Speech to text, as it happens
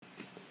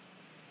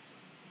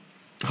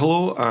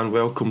Hello and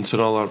welcome to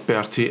another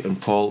Bertie and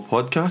Paul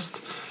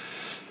podcast.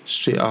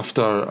 Straight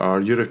after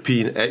our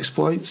European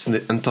exploits in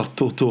the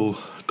Intertoto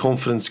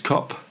Conference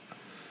Cup.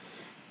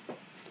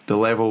 The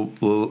level,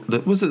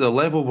 was it the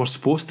level we're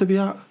supposed to be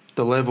at?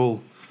 The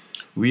level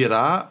we're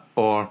at?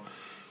 Or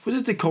what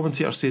did the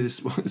commentator say?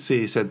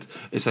 He said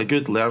it's a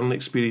good learning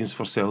experience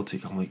for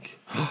Celtic. I'm like,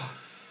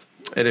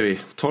 anyway,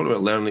 talking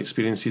about learning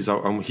experiences,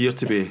 I'm here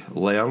to be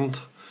learned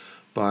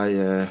by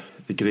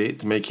the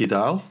great Mikey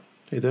Dahl.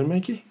 How you doing,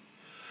 Mikey?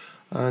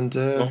 And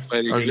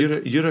our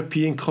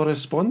European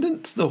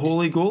correspondent, the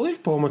holy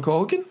goalie, Paul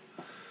McColgan.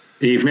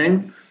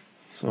 Evening.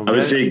 So I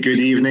would say good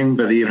evening,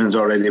 but the evening's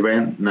already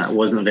went, and that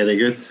wasn't very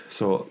good.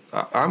 So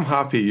I'm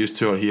happy you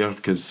two are here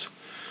because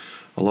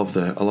I love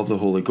the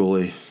holy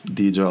goalie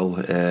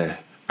D-drill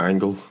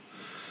angle,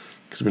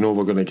 because we know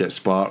we're going to get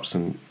sparks,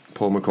 and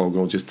Paul McColgan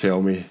will just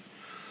tell me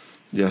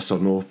yes or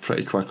no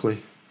pretty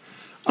quickly.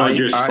 Not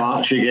just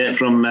sparks you get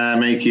from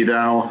Mikey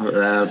Dahl.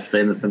 If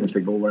anything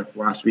to go with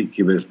last week,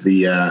 he was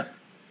the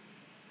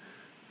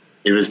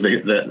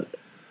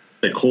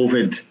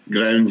COVID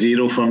ground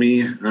zero for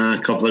me a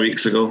couple of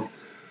weeks ago.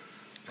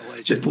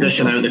 Just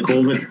dishing out the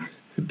COVID.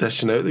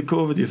 Dishing out the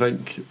COVID. Do you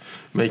think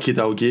Mikey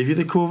Dahl gave you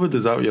the COVID?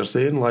 Is that what you're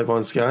saying? Live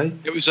on Sky?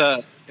 It was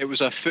a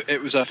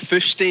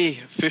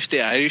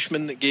fusty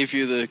Irishman that gave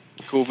you the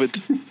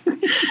COVID.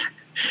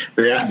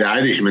 The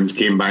Irishman's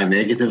came back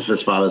negative,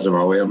 as far as I'm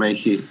aware,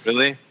 Mikey.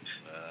 Really?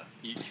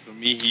 For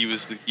me, he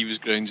was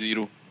ground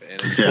zero.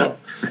 Yeah.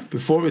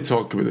 Before we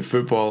talk about the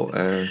football,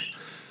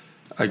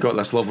 I got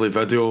this lovely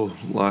video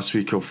last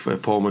week of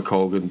Paul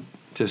McColgan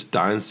just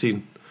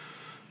dancing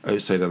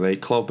outside a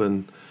nightclub,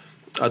 and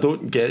I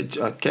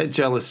get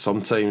jealous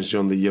sometimes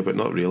during the year, but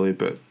not really.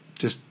 But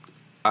just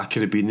I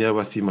could have been there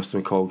with you,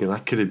 Mr. McColgan. I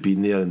could have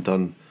been there and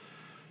done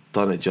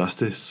it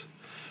justice.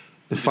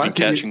 The fact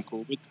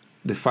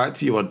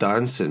that you were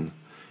dancing,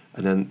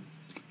 and then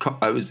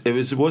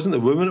it wasn't the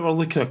women that were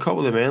looking. A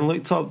couple of the men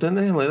looked up, didn't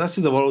they? Like, this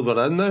is the world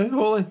we're in now,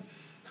 Holly.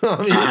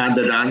 I had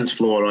the dance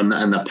floor in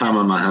the palm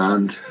of my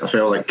hand. I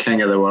felt like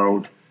king of the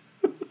world.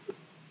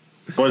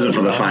 It wasn't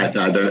for the fact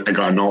that I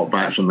got a knock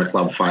back from the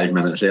club 5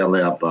 minutes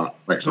earlier, but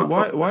let's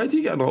not. Why do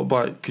you get a knock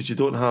back? Because you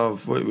don't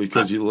have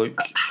because you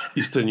look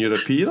Eastern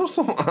European or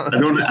something. I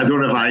don't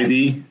have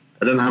ID.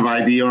 I didn't have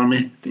ID on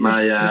me.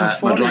 My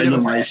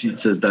driving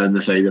license is down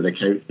the side of the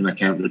couch, and I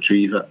can't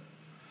retrieve it.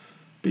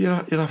 But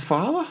you're a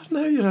father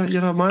now.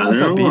 You're a man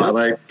with a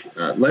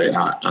beard.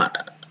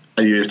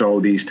 I used all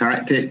these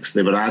tactics.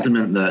 They were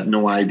adamant that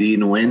no ID,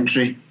 no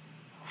entry.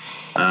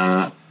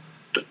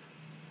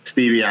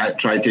 Stevie, I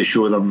tried to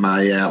show them my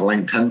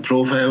LinkedIn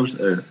profile,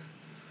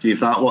 see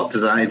if that worked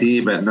as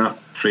ID, but no,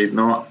 afraid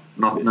not.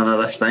 None of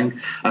this thing.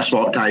 I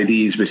swapped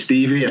IDs with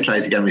Stevie. I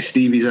tried to give me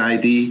Stevie's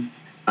ID.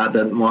 That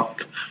didn't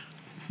work.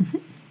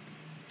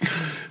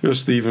 Your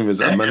Stephen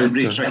was a miniature.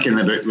 Every trick in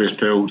the book was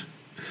pulled.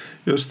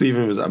 Your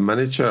Stephen was a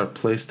miniature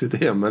place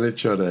today, a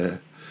miniature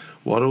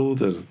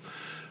world, and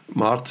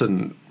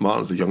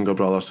Martin's the younger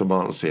brother, so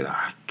Martin's saying,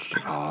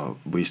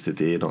 wasted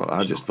day. And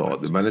I just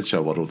thought the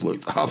miniature world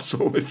looked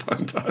absolutely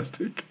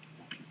fantastic.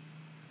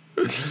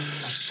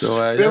 So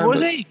where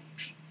was he?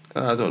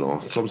 I don't know,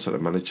 some sort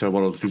of miniature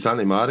world. He's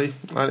Auntie Mary,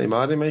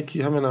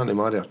 Mikey. Him and Auntie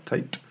Mary are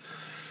tight.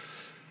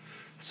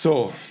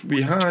 So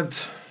we had.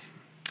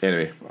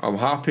 Anyway, I'm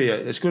happy.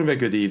 It's going to be a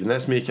good evening.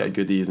 Let's make it a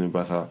good evening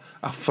with a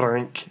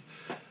frank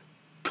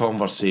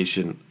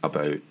conversation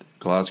about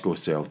Glasgow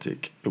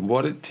Celtic and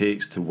what it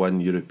takes to win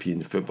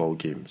European football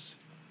games.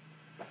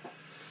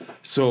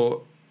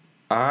 So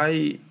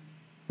I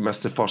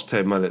missed the first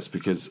 10 minutes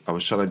because I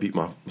was trying to beat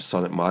my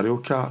son at Mario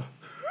Kart.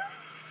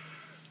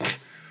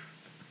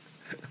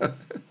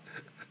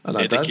 And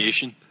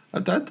dedication. I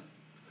did.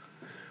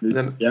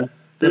 Yeah.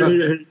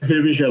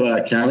 Who was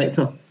your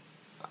character?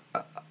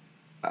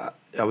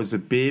 I was the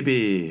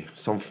baby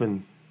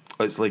something.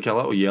 It's like a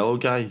little yellow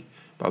guy,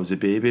 but I was the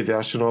baby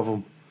version of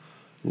him.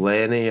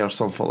 Lenny or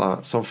something like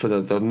that.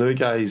 Something the new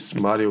guys,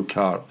 Mario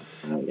Kart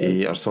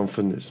 8 or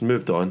something. It's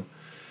moved on.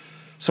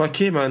 So I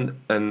came in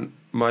and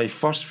my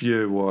first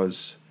view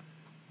was,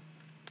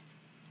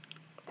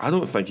 I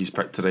don't think he's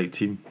picked the right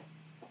team.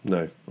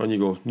 No, on you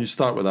go. You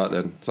start with that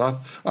then.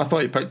 So I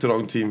thought he picked the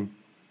wrong team.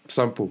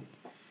 Simple.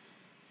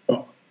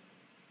 I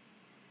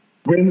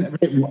didn't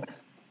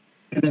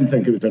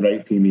think it was the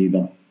right team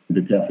either, to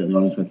be perfectly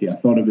honest with you. I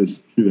thought it was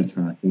too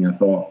attacking. I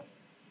thought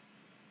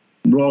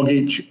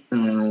Rogic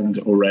and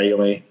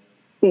O'Reilly,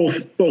 both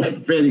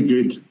very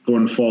good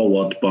going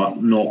forward,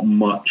 but not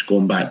much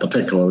going back,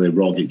 particularly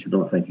Rogic. I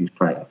don't think he's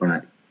cracked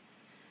back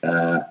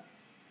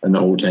in the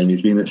whole time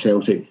he's been at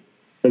Celtic.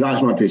 But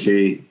that's not to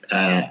say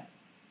that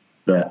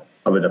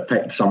I would have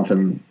picked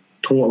something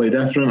totally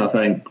different. I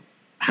think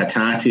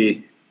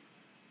Hatate,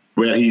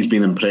 where he's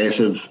been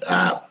impressive,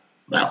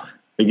 the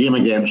game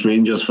against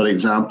Rangers, for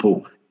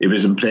example, it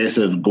was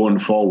impressive going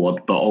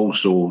forward, but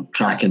also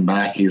tracking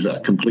back. He's a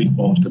complete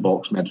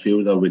box-to-box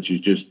midfielder, which is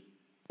just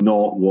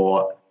not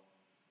what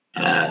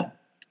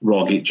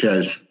Rogic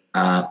is.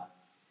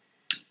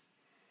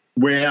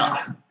 Where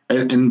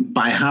and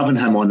by having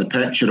him on the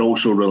pitch, you're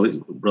also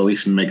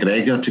releasing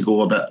McGregor to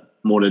go a bit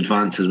more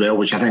advanced as well,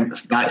 which I think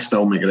that's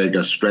still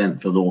McGregor's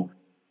strength, although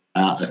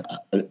I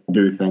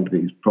do think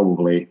that he's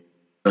probably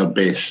their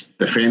best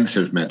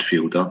defensive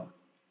midfielder.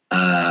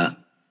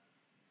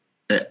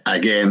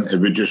 Again, it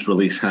would just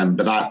release him,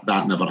 but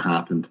that never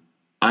happened.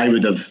 I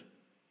would have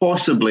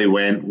possibly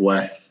went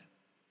with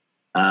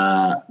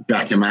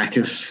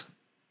Giakoumakis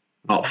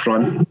up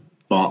front,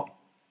 but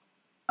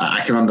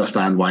I can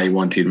understand why he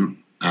wanted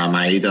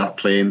Maeda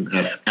playing.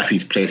 If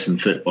he's pressing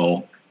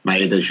football,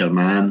 Maeda's your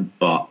man.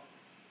 But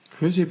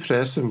who's he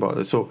pressing?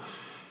 But so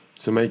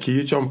Mikey,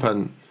 you jump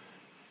in.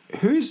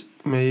 Who's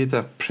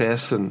Maeda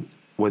pressing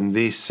when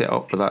they set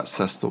up with that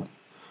system?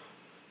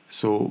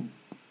 So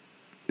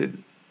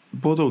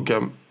Bodo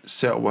Glimt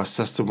set up a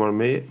system where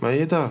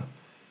Maeda.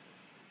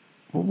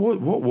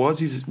 What was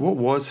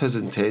his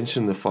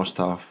intention in the first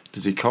half?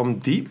 Does he come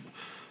deep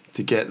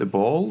to get the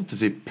ball?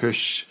 Does he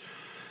push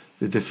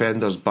the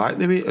defenders back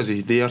the way? Is he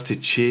there to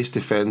chase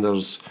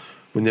defenders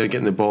when they're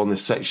getting the ball in the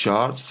 6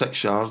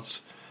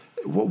 yards?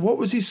 What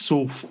was his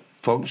sole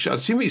function?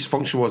 I've seen what his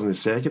function was in the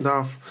second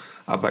half,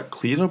 a bit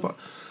clearer, but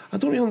I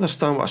don't really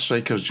understand what a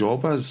striker's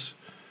job is.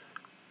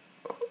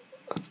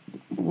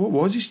 What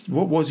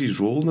was his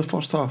role in the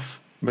first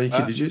half, Mikey?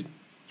 What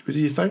do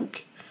you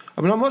think?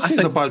 I mean, I'm not saying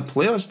he's a bad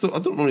player. I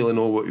don't really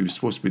know what he was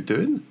supposed to be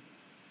doing.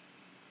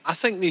 I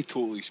think they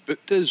totally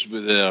spooked us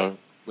with their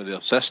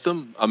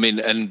system. I mean,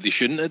 and they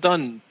shouldn't have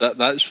done.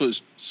 That's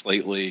what's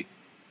slightly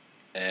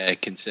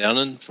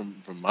concerning from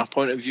my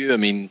point of view. I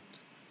mean,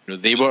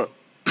 they were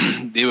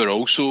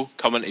also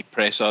coming to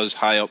press us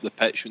high up the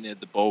pitch when they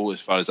had the ball,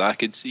 as far as I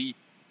could see.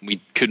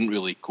 We couldn't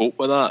really cope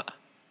with that.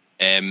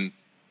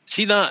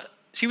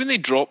 See when they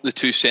dropped the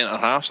two centre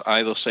halves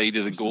either side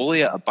of the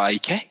goalie at a by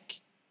kick.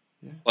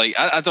 Yeah. Like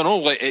I don't know,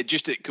 like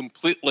it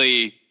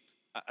completely,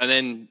 and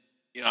then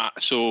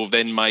so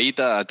then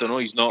Maeda, I don't know,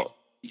 he's not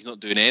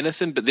doing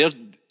anything. But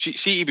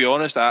see, to be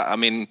honest, I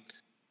mean,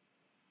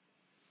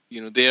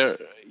 there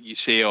you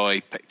say, oh,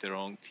 he picked the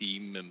wrong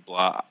team and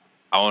blah.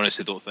 I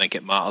honestly don't think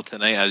it mattered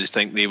tonight. I just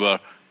think they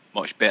were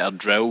much better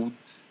drilled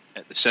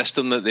at the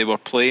system that they were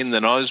playing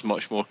than us,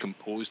 much more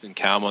composed and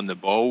calm on the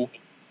ball.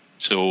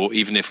 So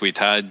even if we'd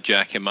had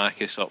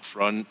Giakoumakis up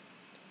front,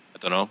 I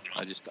don't know.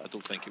 I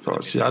don't think it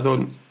would. See, I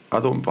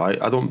don't buy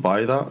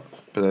that.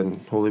 But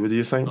then, Holly, what do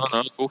you think?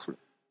 No, go for it.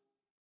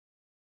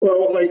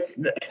 Well, like,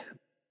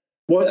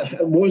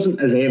 it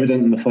wasn't as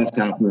evident in the first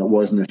half than it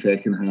was in the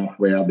second half,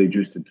 where they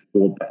just had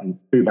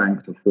two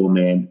banks of four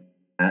men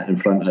in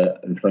front of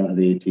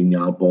the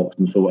 18-yard box,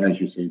 and so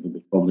as you say, there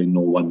was probably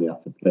no one there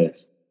to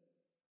press.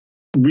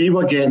 We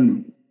were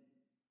getting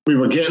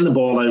the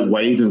ball out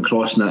wide and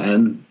crossing it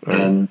in,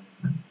 and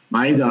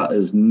Maeda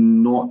is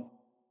not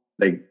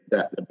like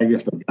the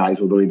biggest of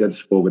guys, although he did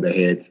score with the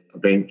head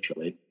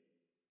eventually.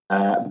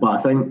 But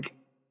I think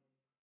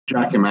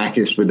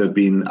Giakoumakis would have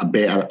been a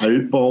better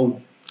out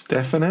ball.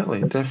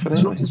 Definitely.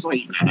 It's not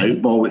even an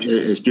out ball, which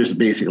is just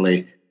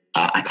basically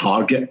a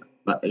target.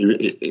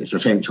 It's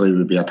essentially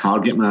would be a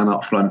target man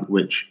up front,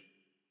 which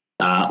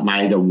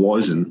Maeda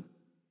wasn't.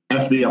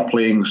 If they are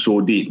playing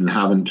so deep and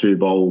having two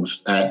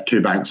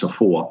banks of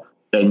four,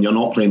 then you're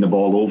not playing the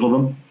ball over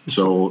them.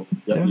 So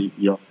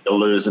you're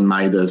losing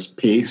Maeda's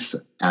pace.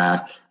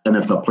 And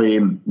if they're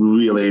playing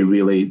really,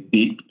 really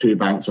deep, two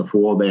banks of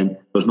four, then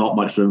there's not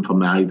much room for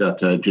Maeda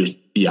to just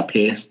be a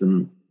pest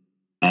and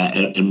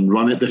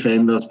run at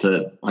defenders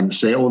to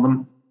unsettle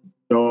them.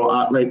 So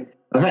I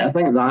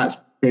think that's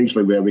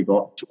potentially where we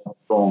got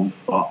wrong.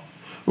 But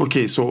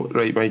okay, so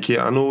right, Mikey,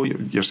 I know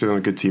you're saying they're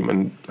a good team,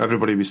 and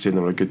everybody was saying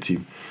they're a good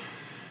team.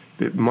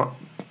 But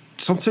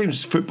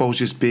sometimes football's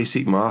just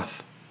basic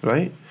math,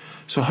 right?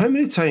 So how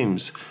many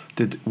times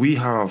did we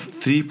have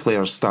three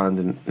players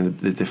standing in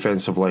the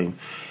defensive line,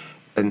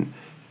 and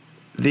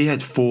they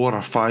had 4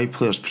 or 5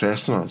 players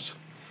pressing us,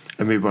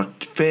 and we were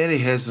very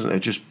hesitant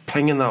of just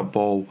pinging that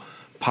ball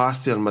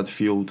past their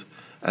midfield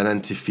and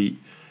into feet?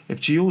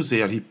 If Gio's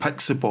there, he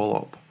picks the ball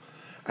up,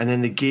 and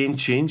then the game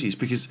changes,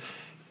 because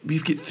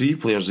we've got 3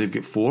 players, they've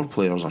got 4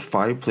 players or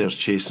 5 players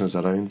chasing us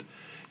around.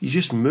 You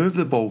just move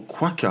the ball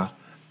quicker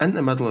into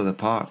the middle of the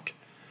park.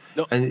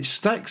 No. And it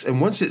sticks.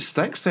 And once it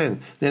sticks, then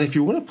if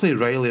you want to play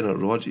Riley and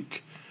Rogic,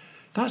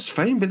 that's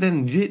fine. But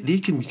then you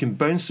can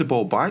bounce the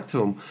ball back to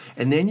them,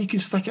 and then you can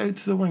stick it out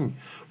to the wing.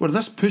 Where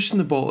this pushing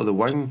the ball to the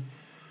wing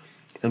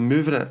and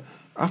moving it,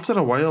 after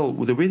a while,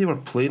 with the way they were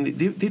playing,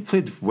 they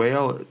played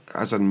well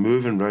as in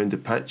moving round the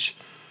pitch.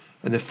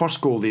 And the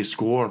first goal they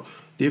score,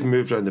 they've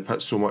moved around the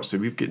pitch so much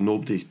that we've got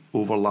nobody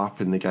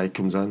overlapping the guy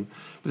comes in.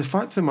 But the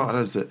fact of the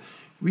matter is that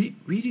we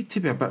need to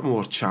be a bit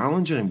more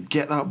challenging and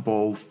get that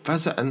ball,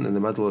 fizz it in the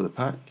middle of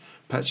the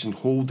pitch and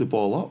hold the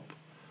ball up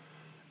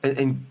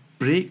and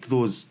break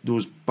those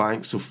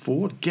banks of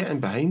 4, get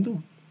in behind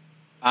them.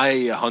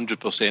 I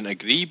 100%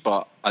 agree,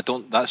 but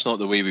that's not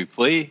the way we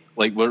play.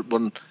 Like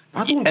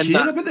I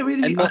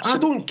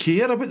don't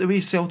care about the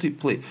way Celtic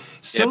play.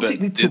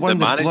 Celtic need to win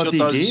the bloody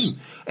game.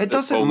 It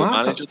doesn't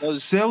matter.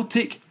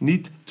 Celtic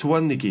need to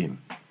win the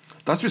game.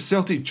 That's what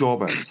Celtic's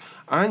job is.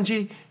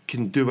 Angie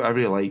can do whatever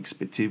he likes,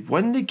 but to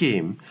win the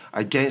game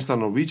against a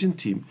Norwegian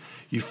team,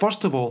 you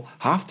first of all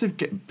have to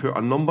put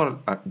a number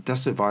at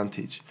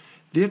disadvantage.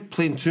 They're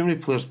playing too many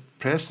players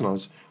pressing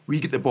us. We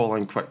get the ball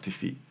in quick to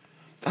feet.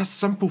 That's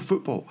simple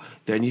football.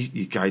 Then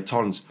you guy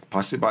turns,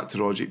 passes it back to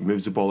Rogic,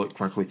 moves the ball out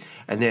quickly,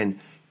 and then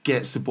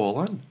gets the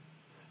ball in.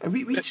 And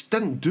we just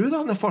didn't do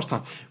that in the first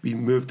half. We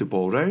moved the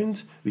ball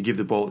round. We gave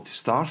the ball to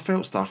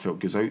Starfelt. Starfelt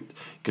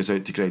goes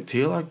out to Greg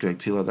Taylor. Greg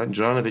Taylor then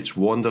Juranovic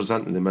wanders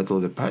into the middle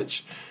of the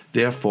pitch,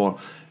 therefore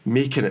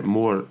making it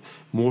more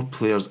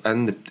players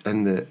in the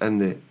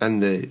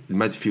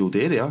midfield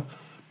area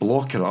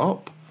blocking it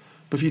up.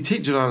 But if you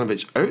take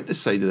Juranovic out the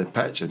side of the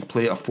pitch and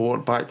play a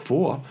back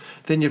four,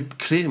 then you're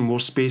creating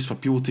more space for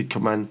people to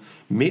come in,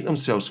 make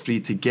themselves free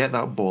to get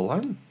that ball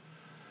in.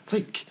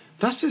 Like,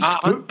 this is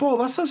football.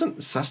 This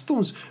isn't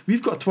systems.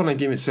 We've got to win a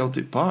game at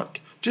Celtic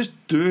Park. Just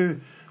do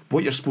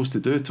what you're supposed to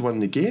do to win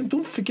the game.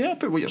 Don't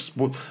forget about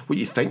what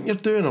you think you're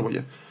doing or what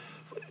you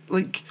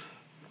like.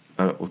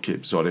 Okay,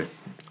 sorry.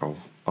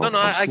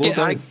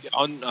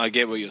 I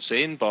get what you're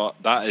saying, but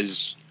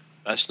that's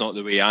not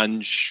the way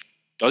Ange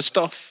does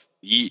stuff.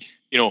 He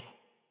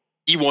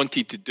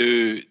wanted to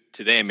do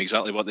to them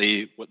exactly what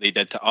they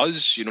did to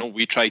us. You know,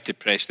 we tried to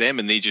press them,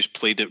 and they just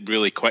played it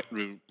really quick,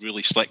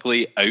 really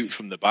slickly out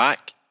from the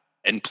back.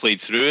 And played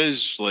through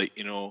us, like,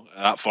 you know,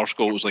 that first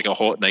goal was like a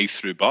hot knife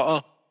through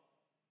butter.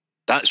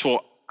 That's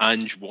what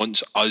Ange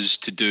wants us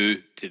to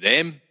do to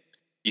them.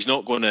 He's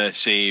not going to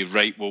say,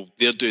 right, well,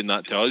 they're doing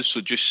that to us,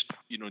 so just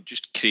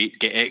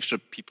get extra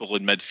people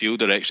in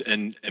midfield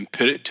and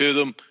put it to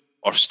them,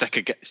 or stick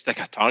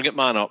a target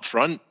man up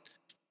front.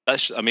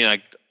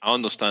 I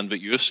understand what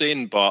you're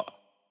saying, but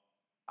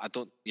I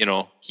don't. You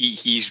know,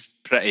 he's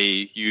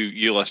pretty.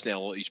 You listen to a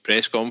lot of his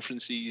press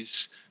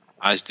conferences,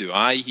 as do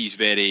I. He's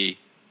very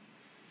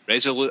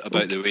resolute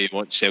about the way he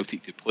wants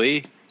Celtic to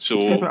play. So,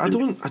 yeah, but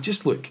I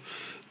just look.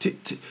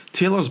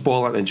 Taylor's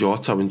ball into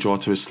Jota when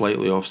Jota was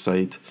slightly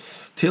offside.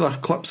 Taylor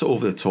clips it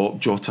over the top.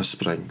 Jota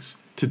springs.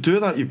 To do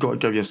that, you've got to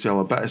give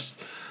yourself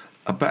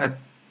a bit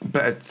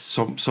of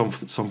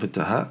something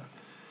to hit. I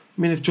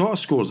mean, if Jota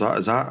scores that,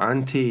 is that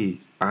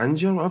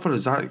anti-Ange or whatever?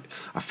 Is that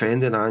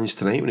offending Ange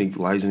tonight when he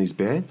lies in his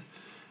bed and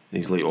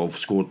he's like, I've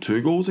scored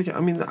 2 goals again?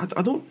 I mean,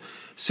 I don't.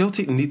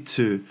 Celtic need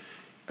to,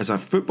 as a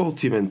football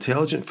team, an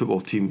intelligent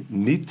football team,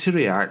 need to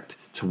react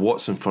to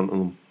what's in front of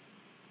them.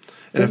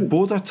 And if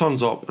Boda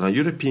turns up in a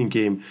European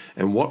game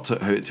and worked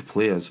out how to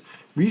play us,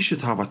 we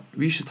should have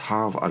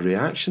a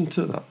reaction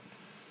to that.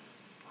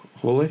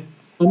 Holly?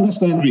 I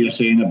understand what you're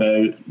saying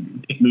about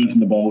moving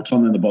the ball,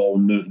 turning the ball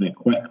and moving it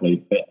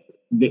quickly, but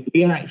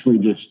they actually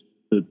just,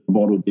 to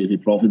borrow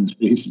David Provin's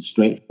phrase,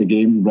 stretched the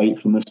game right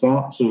from the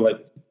start. So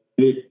like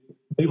they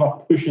were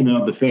pushing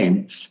our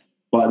defence,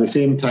 but at the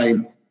same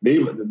time they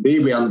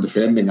weren't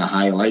defending a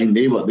high line.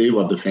 They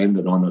were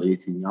defending on their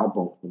 18-yard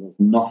box. There's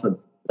nothing.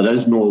 There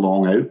is no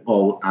long out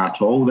ball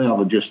at all there.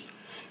 They're just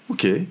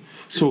okay.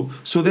 So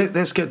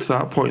let's get to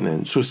that point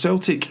then. So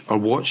Celtic are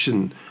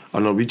watching a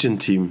Norwegian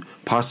team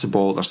pass the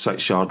ball at their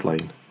 6-yard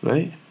line,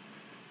 right?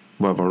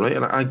 Whatever, right?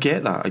 And I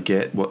get that. I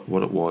get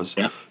what it was.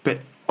 Yeah.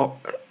 But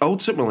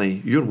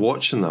ultimately, you're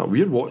watching that.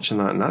 We're watching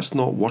that, and that's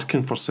not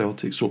working for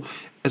Celtic. So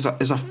as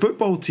a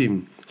football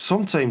team,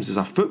 sometimes as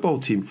a football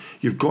team,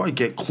 you've got to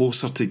get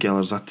closer together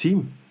as a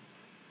team.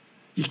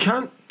 You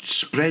can't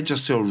spread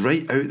yourself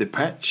right out the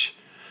pitch.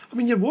 I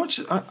mean, you're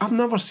watching. I've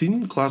never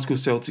seen Glasgow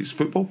Celtic's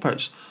football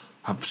pitch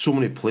have so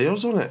many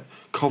players on it,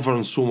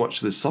 covering so much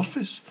of the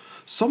surface.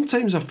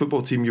 Sometimes a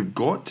football team, you've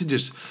got to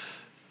just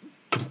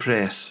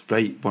compress.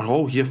 Right, we're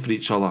all here for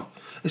each other.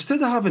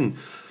 Instead of having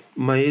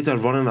Maeda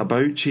running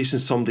about chasing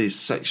somebody's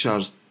 6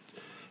 yards,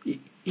 you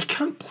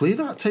can't play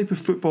that type of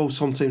football.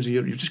 Sometimes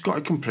you've just got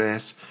to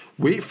compress,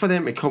 wait for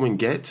them to come and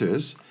get to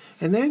us,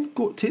 and then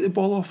go take the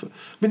ball off. I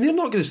mean, they're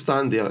not going to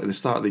stand there at the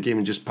start of the game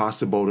and just pass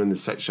the ball around the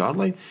 6-yard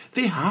line.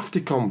 They have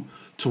to come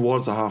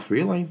towards the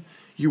halfway line.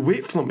 You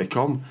wait for them to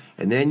come,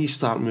 and then you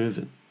start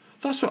moving.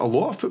 That's what a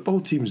lot of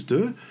football teams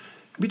do.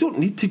 We don't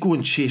need to go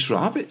and chase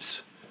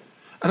rabbits.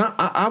 And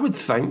I would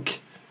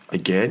think,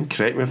 again,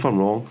 correct me if I'm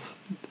wrong,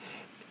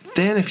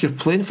 then if you're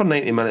playing for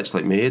 90 minutes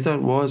like Maeda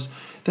was,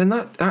 then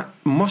that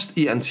must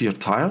eat into your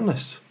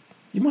tiredness.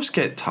 You must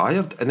get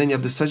tired, and then your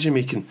decision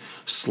making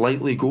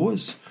slightly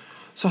goes.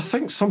 So I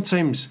think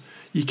sometimes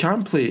you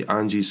can play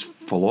Ange's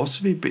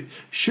philosophy, but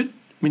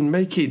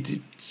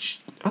Mikey,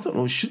 I don't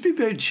know, should we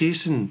be out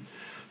chasing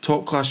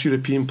top class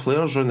European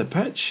players around the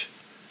pitch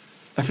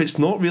if it's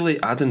not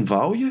really adding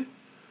value?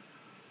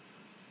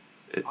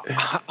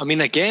 I mean,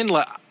 again,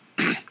 like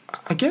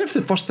I get it for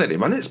the first 30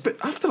 minutes, but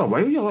after a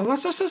while you're like,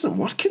 this isn't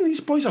working.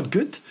 These boys are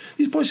good.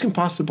 These boys can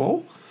pass the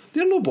ball.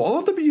 They're no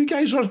bothered about you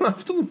guys running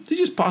after them. They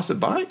just pass it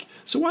back.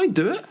 So why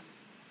do it?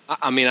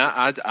 I mean,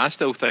 I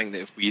still think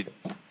that if we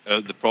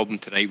the problem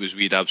tonight was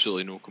we had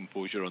absolutely no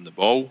composure on the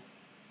ball.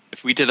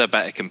 If we did a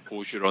bit of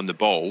composure on the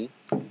ball,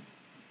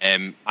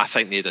 I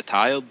think they'd have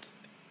tired,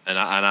 and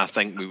I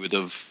think we would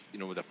have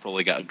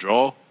probably got a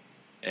draw.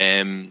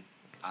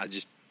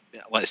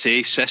 Let's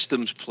say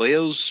systems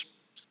players,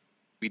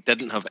 we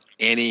didn't have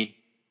any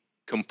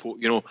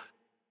you know,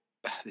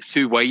 the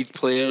two wide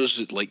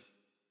players like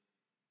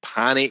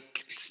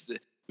panicked. There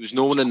was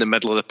no one in the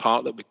middle of the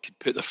park that could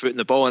put their foot in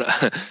the ball. And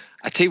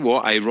I tell you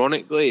what,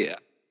 ironically,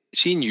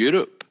 seeing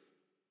Europe,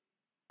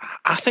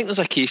 I think there's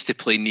a case to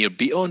play near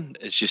Beaton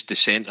as just the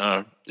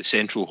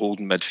central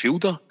holding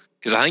midfielder,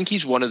 because I think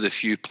he's one of the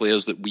few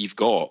players that we've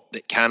got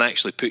that can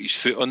actually put his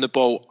foot on the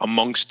ball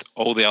amongst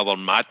all the other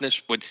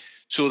madness.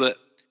 So that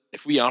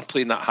if we are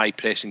playing that high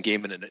pressing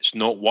game and it's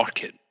not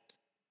working,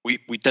 we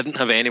didn't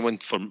have anyone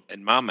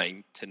in my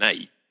mind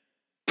tonight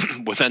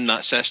within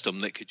that system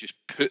that could just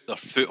put their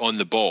foot on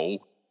the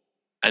ball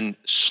and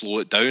slow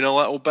it down a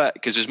little bit.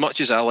 Because as much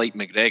as I like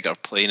McGregor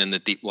playing in the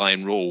deep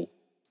line role,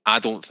 I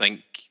don't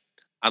think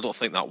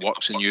that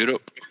works in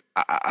Europe.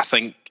 I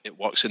think it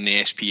works in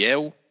the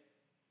SPL,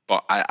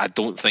 but I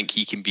don't think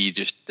he can be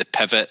just the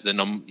pivot, the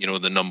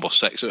number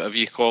 6, whatever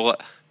you call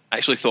it. I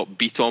actually thought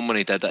Beaton, when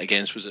he did it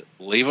against, was it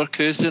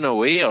Leverkusen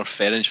away or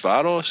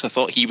Ferencvaros? I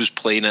thought he was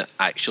playing it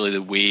actually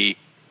the way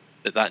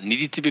that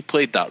needed to be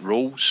played, that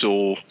role.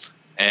 So,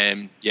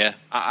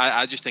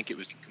 I just think it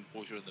was the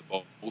composure of the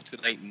ball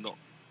tonight, not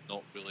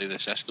really the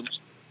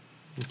systems.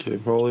 Okay,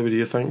 Holly, what do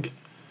you think?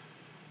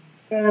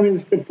 Yeah, I mean,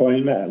 it's a good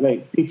point.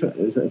 Like, Beaton,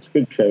 it's a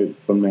good shout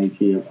from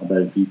Mikey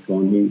about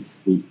Beaton.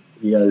 He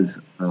is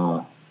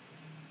hamhead,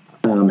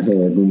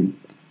 and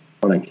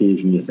on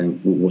occasion you think,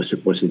 well,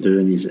 what's he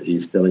doing?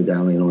 He's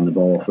dilly-dallying on the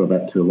ball for a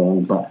bit too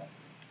long, but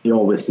he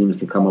always seems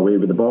to come away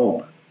with the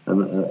ball,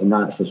 and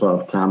that's the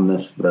sort of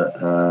calmness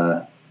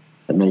that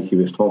Mikey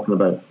was talking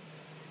about.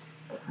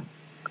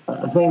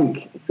 I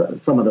think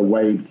some of the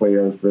wide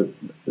players that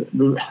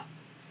the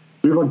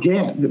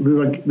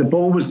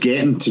ball was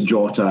getting to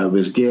Jota, it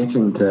was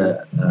getting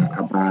to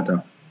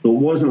Abada, so it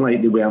wasn't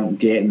like they weren't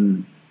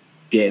getting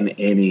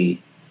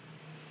any.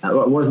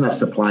 It wasn't if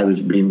supply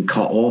was being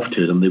cut off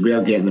to them. They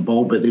were getting the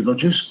ball, but they were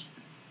just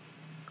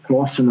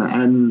crossing it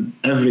in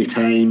every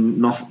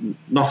time.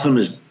 Nothing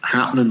was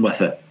happening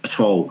with it at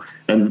all.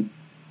 And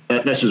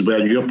this is where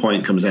your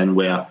point comes in,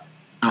 where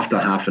after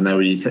half an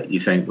hour you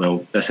think,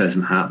 well, this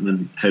isn't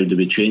happening. How do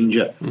we change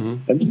it?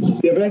 Mm-hmm.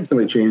 And they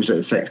eventually changed it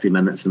at 60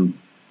 minutes, and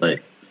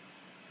in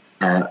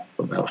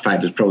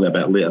fact, it's probably a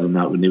bit later than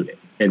that when they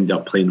ended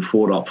up playing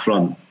 4 up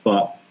front,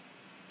 but.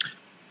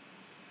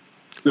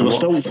 They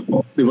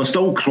were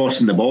still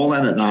crossing the ball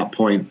in at that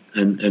point,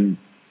 and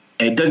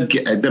it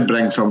did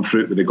bring some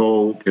fruit with the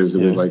goal, because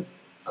it was like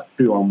a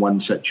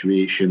 2-on-1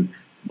 situation.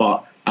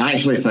 But I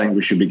actually think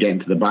we should be getting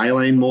to the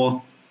byline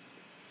more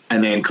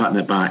and then cutting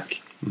it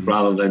back,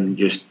 rather than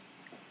just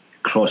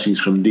crosses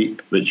from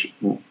deep, which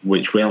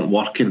weren't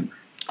working.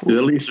 Because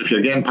at least if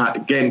you're getting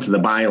to the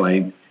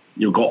byline,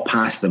 you've got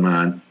past the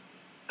man.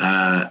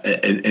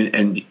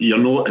 And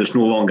it's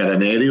no longer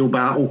an aerial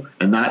battle,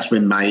 and that's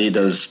when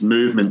Maeda's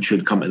movement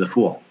should come to the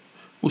fore.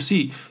 Well,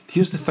 see,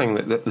 here's the thing,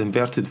 that the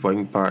inverted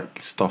wing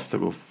back stuff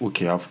that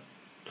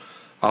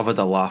I've had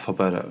a laugh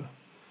about it,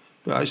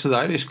 but actually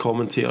the Irish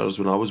commentators,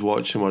 when I was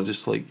watching, were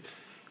just like,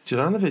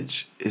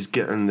 Juranovic is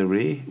getting in the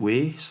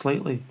way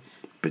slightly.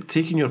 But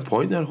taking your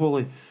point there,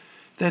 Holly,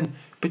 but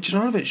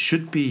Juranovic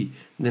should be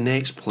the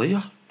next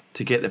player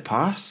to get the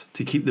pass,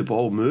 to keep the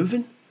ball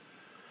moving,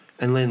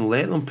 and then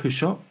let them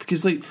push up.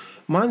 Because, like,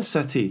 Man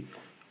City,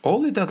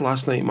 all they did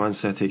last night, Man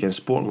City against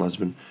Sporting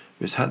Lisbon,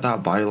 was hit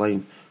that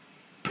byline,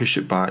 push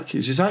it back.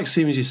 It's the exact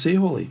same as you say,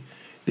 Holly.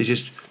 They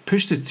just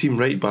push the team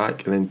right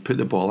back and then put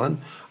the ball in.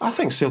 I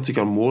think Celtic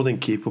are more than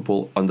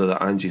capable under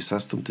the Ange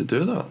system to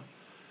do that.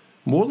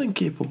 More than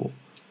capable.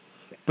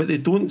 But they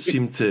don't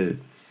seem to...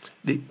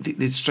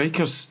 The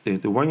strikers, the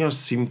wingers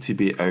seem to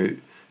be out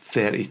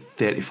 30,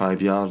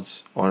 35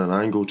 yards on an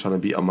angle trying to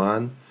beat a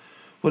man.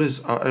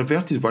 Whereas an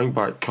inverted wing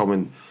back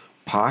coming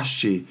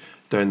past you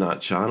down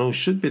that channel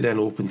should be then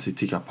open to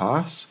take a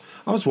pass.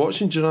 I was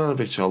watching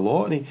Juranovic a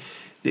lot, and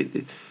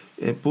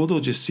Bodo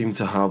just seemed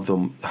to have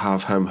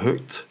him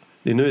hooked.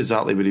 They knew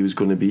exactly where he was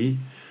going to be.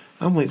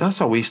 I'm like,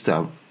 that's a waste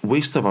of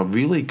a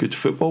really good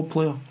football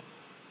player.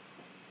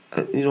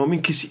 You know what I mean?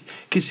 Because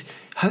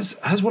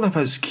his one of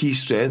his key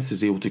strengths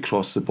is able to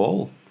cross the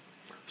ball.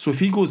 So if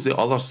he goes the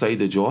other side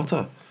of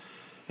Jota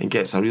and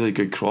gets a really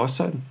good cross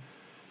in,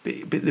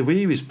 but the way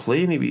he was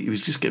playing, he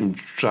was just getting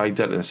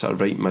dragged into the sort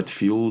of right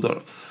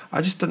midfield.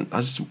 I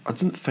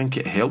didn't think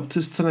it helped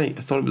us tonight.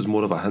 I thought it was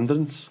more of a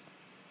hindrance.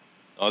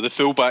 Oh, the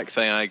fullback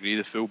thing, I agree.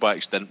 The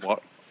fullbacks didn't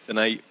work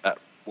tonight.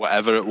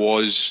 Whatever it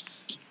was,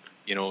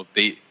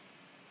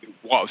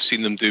 what I've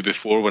seen them do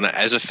before when it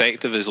is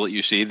effective is, like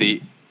you say,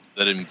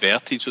 they're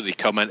inverted, so they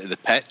come into the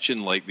pitch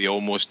and like they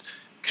almost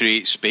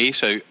create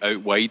space out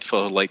wide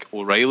for like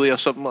O'Reilly or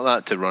something like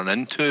that to run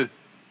into.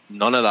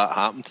 None of that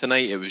happened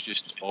tonight. It was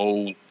just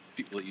all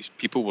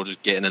people were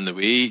just getting in the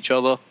way of each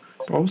other.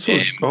 Also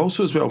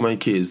as well,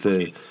 Mikey, is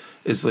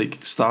like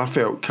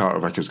Starfelt, Carter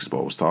Vickers gets the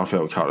ball.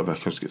 Starfelt, Carter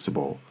Vickers gets the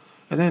ball,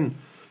 and then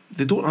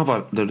they don't have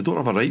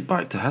a right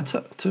back to hit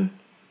it to,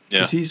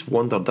 because he's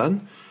wandered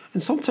in.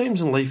 And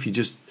sometimes in life you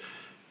just,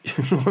 you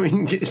know what I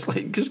mean, it's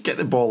like just get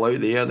the ball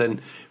out there,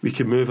 then we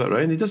can move it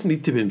around. It doesn't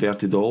need to be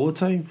inverted all the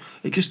time.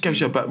 It just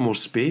gives you a bit more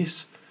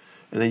space.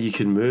 and then you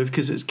can move,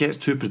 because it gets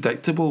too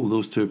predictable,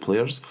 those two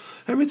players.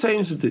 How many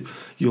times did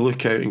you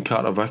look out and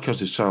Carter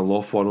Vickers is trying to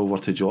loft one over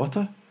to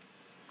Jota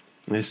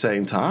in the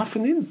second half,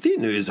 and they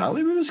knew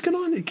exactly what was going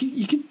on.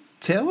 You could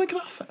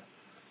telegraph it.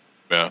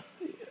 Yeah.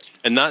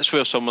 And that's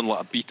where someone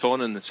like a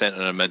Beaton in the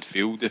centre of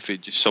midfield, if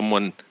it just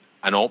an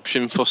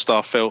option for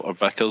Starfelt or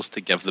Vickers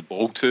to give the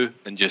ball to,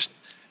 and just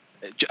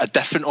a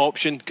different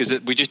option, because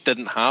we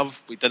didn't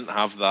have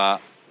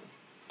that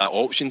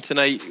option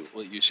tonight.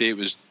 Like you say, it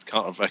was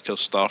Carter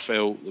Vickers,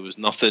 Starfelt. There was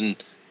nothing.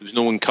 There was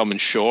no one coming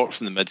short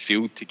from the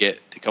midfield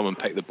to come and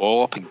pick the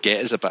ball up and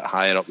get us a bit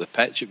higher up the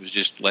pitch. It was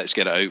just, let's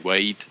get it out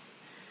wide.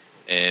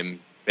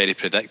 Very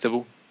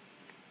predictable.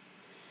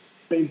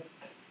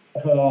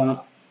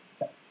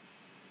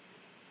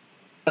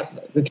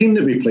 The team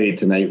that we played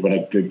tonight were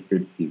a good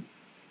team,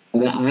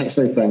 and I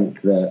actually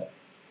think that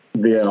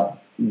their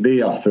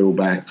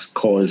fullbacks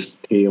caused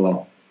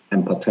Taylor,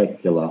 in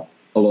particular,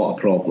 a lot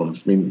of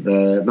problems. I mean,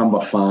 the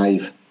number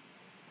 5,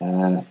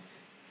 I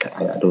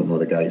don't know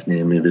the guy's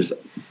name. He was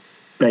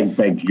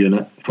big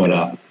unit for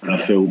a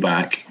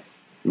fullback,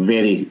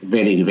 very,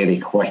 very, very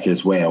quick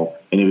as well,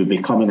 and he would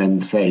be coming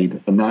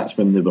inside, and that's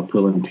when they were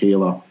pulling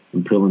Taylor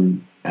and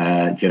pulling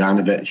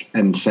Juranovic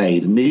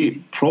inside, and they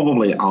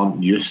probably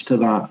aren't used to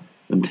that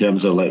in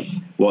terms of like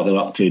what they're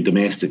up to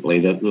domestically.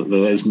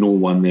 There is no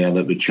one there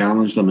that would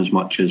challenge them as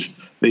much as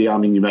they. I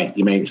mean, you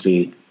might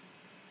say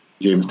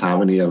James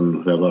Tavernier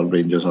and whoever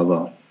Rangers'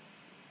 other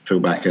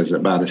fullback is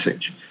at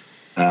Barisic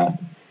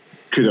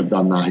could have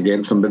done that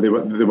against them, but they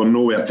were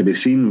nowhere to be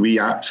seen. We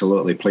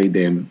absolutely played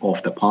them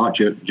off the park.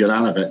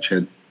 Juranovic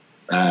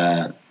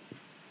had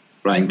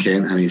Ryan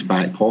Kent in his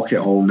back pocket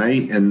all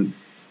night, and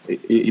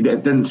he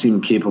didn't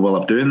seem capable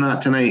of doing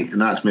that tonight,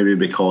 and that's maybe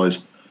because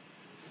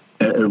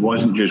it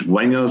wasn't just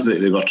wingers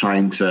that they were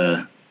trying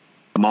to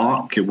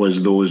mark. It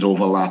was those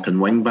overlapping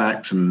wing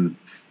backs and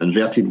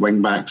inverted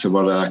wing backs that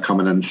were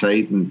coming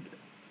inside, and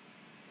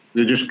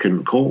they just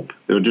couldn't cope.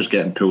 They were just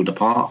getting pulled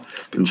apart,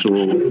 and so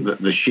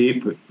the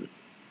shape,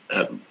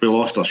 we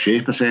lost our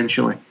shape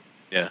essentially.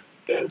 Yeah,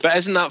 but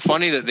isn't that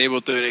funny that they were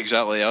doing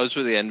exactly us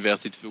with the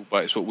inverted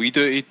fullbacks? What we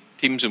do to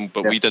teams,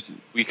 but we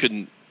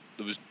couldn't.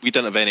 We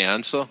didn't have any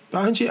answer.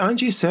 But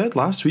Angie said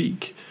last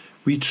week,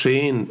 we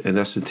train in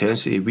this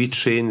intensity. We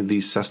train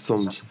these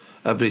systems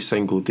every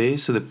single day,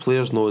 so the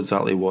players know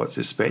exactly what's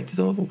expected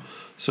of them.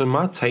 So in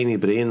my tiny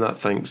brain, that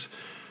thinks,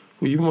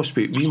 well,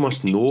 we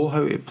must know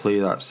how to play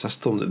that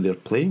system that they're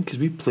playing, because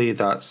we play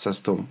that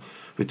system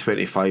with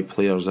 25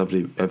 players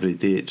every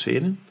day at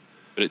training.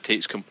 But it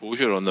takes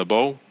composure on the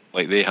ball,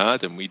 like they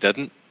had, and we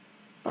didn't.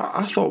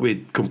 I thought we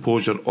had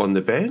composure on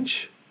the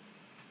bench.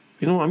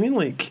 You know what I mean?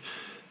 Like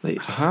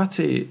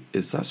Hati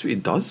that's what he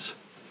does.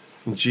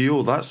 And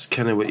Gio, that's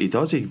kind of what he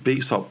does. He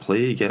breaks up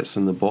play, he gets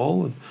in the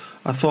ball. And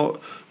I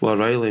thought, well,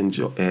 Riley and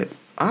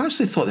I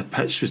actually thought the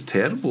pitch was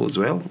terrible as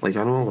well. Like,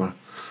 I know we're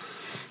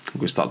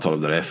going to start talking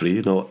about the referee,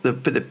 you know,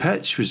 but the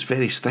pitch was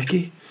very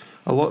sticky.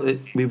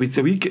 We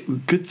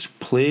good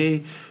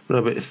play when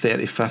about the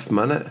 35th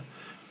minute,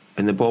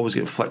 and the ball was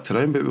getting flicked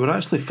around, but we were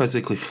actually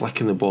physically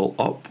flicking the ball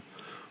up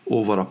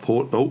over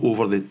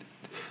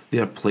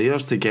their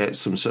players to get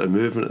some sort of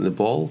movement in the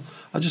ball.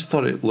 I just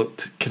thought it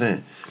looked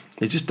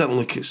it just didn't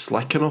look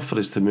slick enough for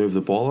us to move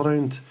the ball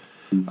around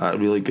at a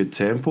really good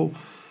tempo.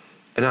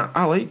 And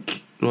I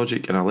like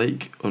Rogic and I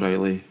like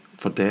O'Reilly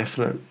for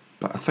definite,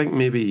 but I think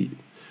maybe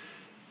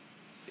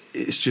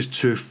it's just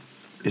too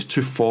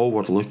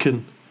forward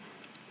looking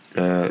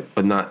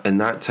in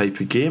that type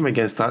of game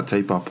against that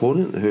type of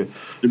opponent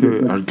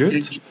who are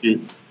good.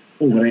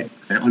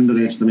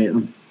 Underestimate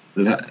them.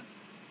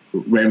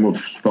 When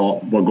we've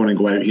thought we're going to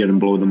go out here and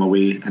blow them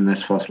away in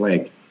this first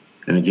leg,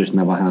 and it just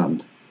never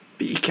happened.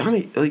 But you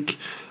can't,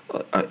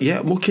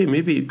 okay,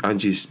 maybe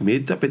Angie's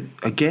made that, but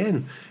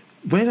again,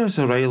 when has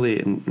O'Reilly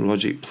and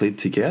Rogic played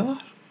together?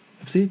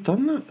 Have they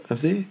done that?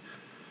 Have they?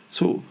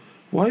 So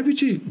why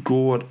would you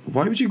go with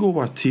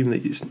a team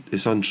that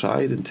is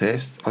untried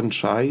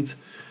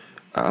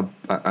at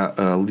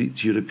an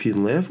elite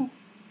European level?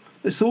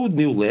 It's the old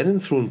Neil Lennon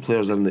throwing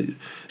players in the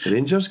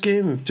Rangers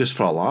game just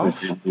for a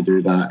laugh. We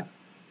do that.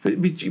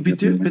 But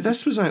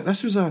this was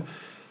a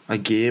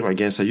game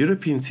against a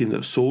European team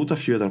that sold a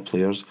few of their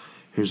players,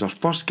 who's their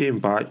first game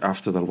back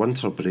after their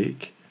winter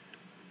break.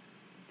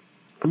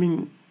 I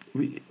mean,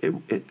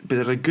 but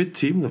they're a good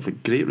team. They've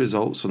had great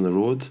results on the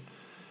road.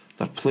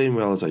 They're playing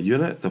well as a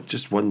unit. They've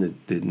just won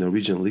the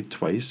Norwegian League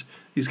twice.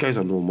 These guys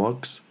are no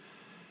mugs.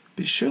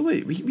 But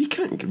surely we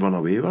can't run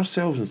away with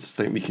ourselves and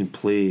think we can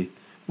play.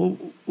 Well,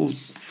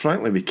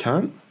 frankly, we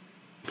can't,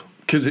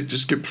 because it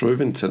just got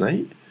proven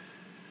tonight.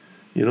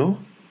 You know.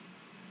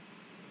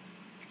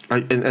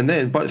 But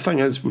the thing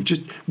is, we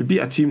beat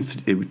a team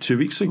 2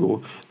 weeks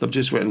ago. They've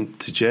just went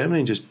to Germany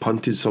and just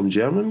punted some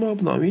German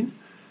mob. Know what I mean?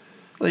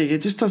 Like,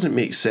 it just doesn't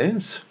make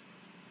sense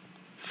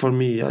for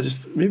me.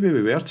 Maybe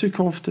we were too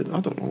confident.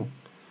 I don't know.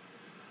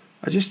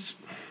 I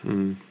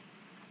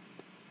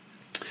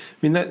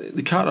mean,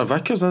 the Carter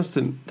Vickers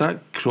instant,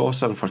 that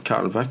cross in for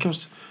Carter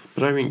Vickers,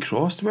 Brown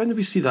crossed. When do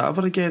we see that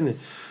ever again?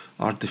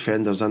 Our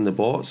defenders in the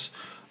box.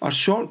 Are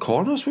short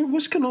corners?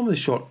 What's going on with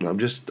the short?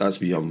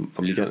 That's me. I'm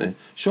getting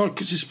short.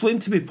 Just explain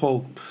to me,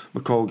 Paul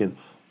McColgan,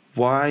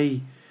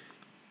 why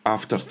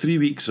after 3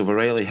 weeks of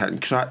O'Reilly hitting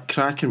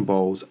cracking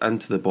balls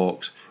into the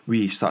box,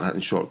 we start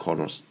hitting short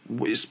corners.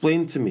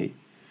 Explain to me.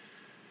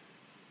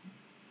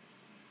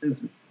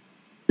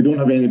 We don't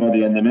have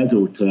anybody in the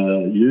middle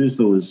to use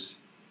those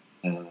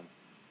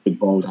big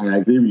balls. I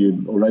agree with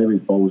you.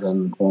 O'Reilly's balls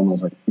in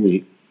corners are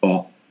great,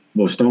 but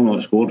we've still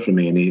not scored from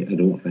any. I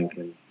don't think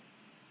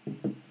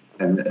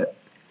in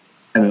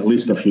at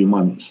least a few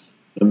months.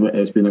 And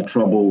it's been a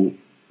trouble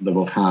that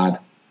we've had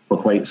for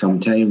quite some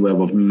time where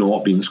we've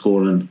not been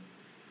scoring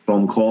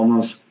from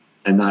corners,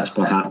 and that's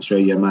perhaps where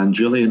your man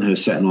Julian,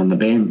 who's sitting on the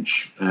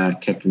bench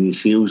kicking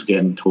his heels,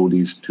 getting told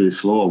he's too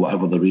slow or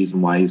whatever the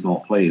reason why he's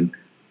not playing,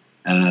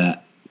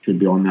 should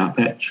be on that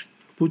pitch.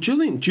 Well,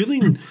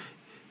 Julian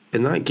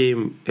in that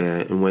game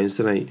on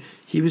Wednesday night,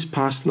 he was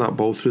passing that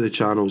ball through the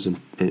channels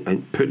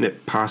and putting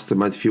it past the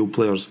midfield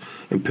players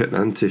and putting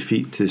it into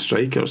feet to the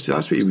strikers. See,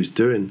 that's what he was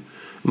doing.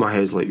 My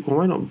head's like, well,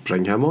 why not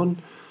bring him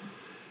on?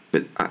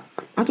 But I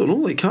don't know,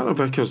 like Carter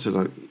Vickers had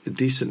a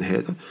decent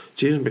header.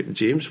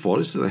 James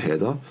Forrest had a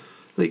header.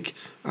 Like,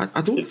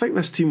 I don't think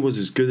this team was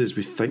as good as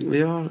we think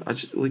they are.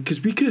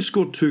 Because we could have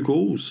scored 2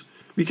 goals.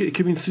 It could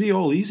have been 3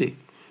 all easy.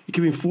 It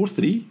could have been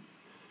 4-3.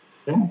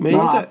 Yeah.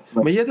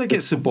 Maeda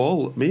gets the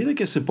ball. Maeda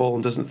gets the ball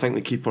and doesn't think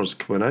the keeper's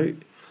coming out.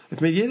 If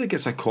Maeda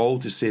gets a call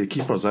to say the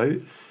keeper's out,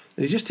 and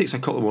he just takes a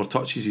couple more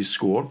touches, he's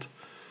scored.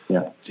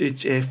 Yeah.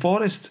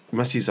 Forrest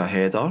misses a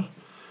header,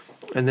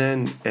 and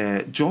then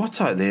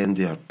Jota at the end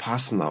there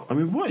passing that. I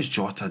mean, what is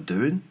Jota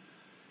doing?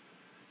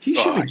 He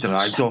should be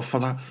dragged off for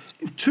that.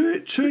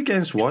 Two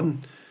against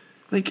one.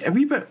 Like a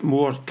wee bit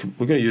more.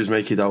 We're going to use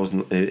Mikey Dowell's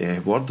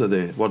word of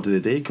the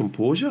day,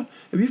 composure.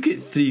 And we've got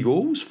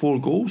 4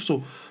 goals.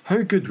 So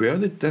how good were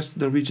this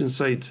Norwegian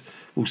side?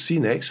 We'll see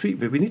next week.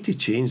 But we need to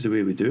change the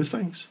way we do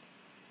things.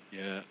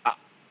 Yeah,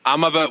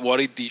 I'm a bit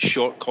worried. These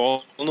short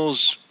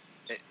corners.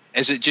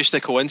 Is it just a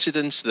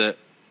coincidence that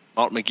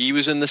Mark McGee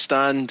was in the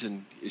stand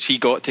and has he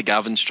got to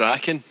Gavin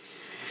Strachan?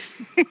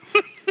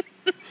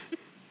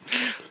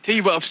 Tell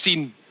you what I've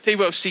seen,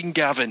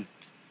 Gavin.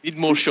 Need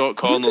more short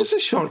corners. Where does the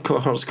short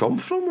corners come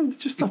from? They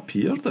just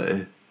appeared.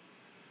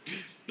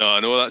 No, I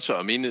know, that's what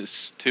I mean.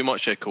 It's too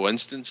much a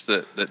coincidence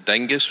that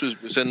Dingus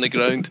was in the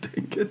ground.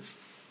 Dingus.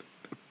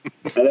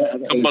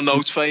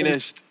 Cumbernault's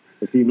finest.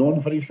 Is he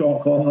known for his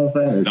short corners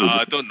then? No,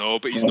 I don't know,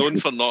 but he's known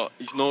for not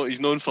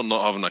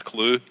having a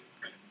clue.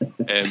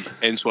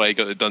 Hence why he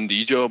got the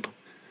Dundee job.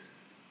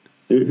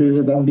 Who's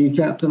the Dundee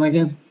captain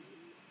again?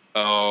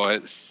 Oh,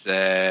 it's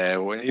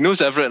he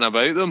knows everything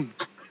about them.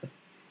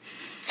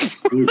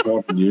 Who's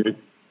more than you?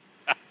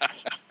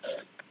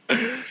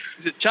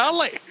 Is it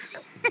Charlie?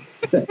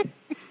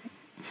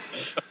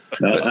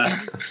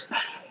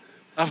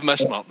 I've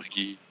missed Mark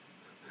McGee.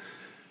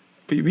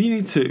 But we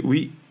need to.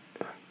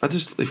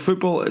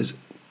 Football is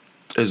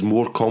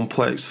more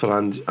complex for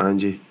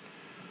Angie.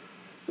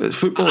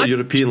 Football at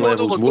European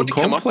level is more complex.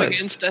 Come up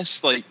against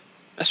this,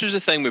 this was the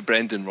thing with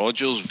Brendan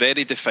Rodgers,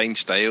 very defined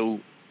style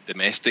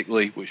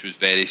domestically, which was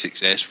very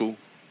successful,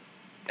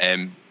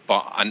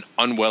 but an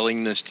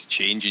unwillingness to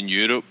change in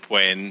Europe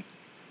when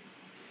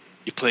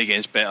you play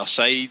against better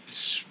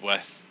sides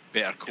with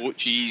better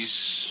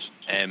coaches.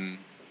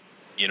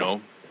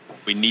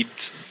 We need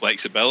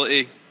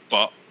flexibility,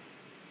 but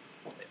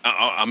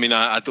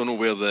I don't know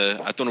where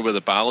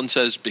the balance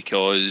is,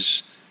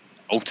 because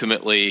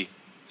ultimately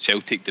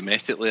Celtic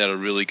domestically are a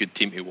really good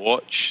team to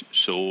watch.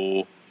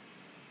 So,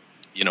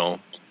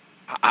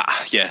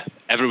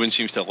 everyone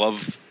seems to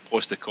love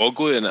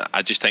Postecoglou, and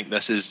I just think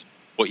this is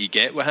what you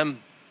get with him.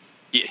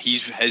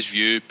 His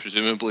view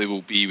presumably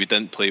will be, we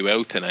didn't play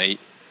well tonight.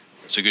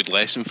 It's a good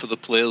lesson for the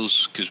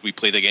players because we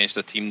played against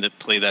a team that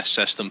play this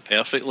system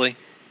perfectly.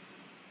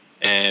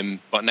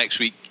 But next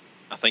week,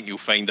 I think you'll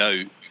find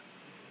out,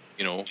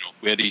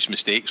 where his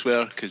mistakes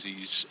were, because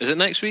is it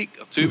next week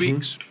or 2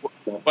 weeks?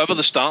 Whatever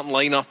the starting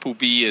lineup will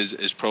be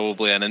is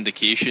probably an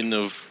indication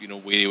of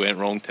where he went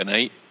wrong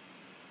tonight.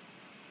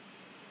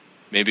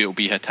 Maybe it'll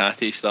be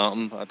Hatate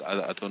starting.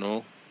 I don't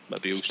know.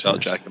 Maybe he'll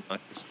start Jack and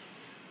Marcus.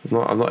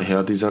 I've not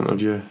heard his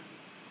interview.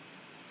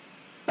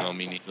 No,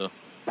 me neither.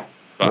 But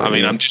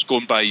I'm just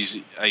going by his,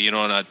 and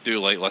I do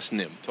like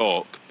listening to him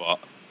talk. But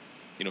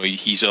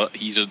he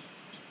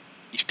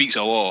speaks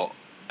a lot,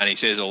 and he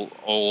says a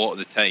lot of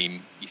the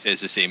time. He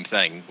says the same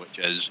thing, which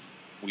is,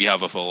 we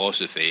have a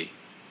philosophy.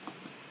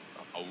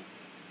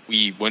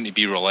 We want to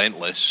be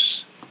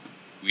relentless.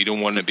 We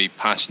don't want to be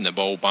passing the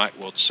ball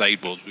backwards,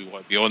 sideways. We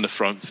want to be on the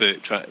front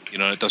foot.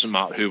 It doesn't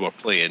matter who we're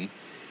playing.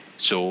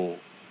 So,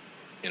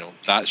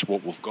 that's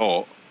what we've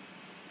got.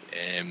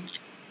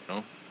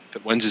 If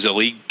it wins as a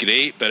league,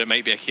 great. But it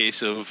might be a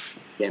case of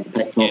getting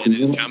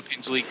in the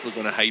Champions League, we're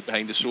going to hide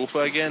behind the sofa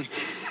again.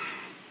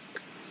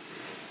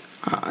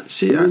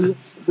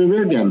 We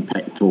were getting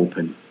picked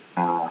open.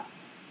 But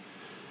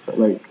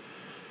we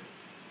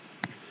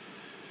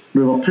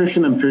were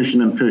pushing, and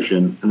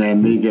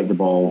then they get the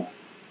ball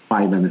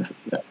 5 minutes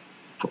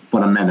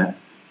for a minute.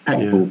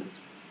 Picked open.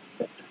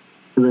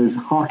 was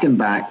harking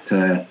back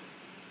to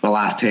the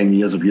last 10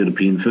 years of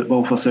European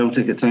football for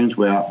Celtic at times,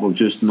 where we've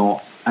just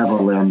not ever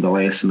learned the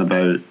lesson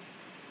about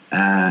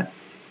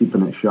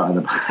keeping it shut at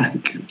the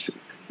back.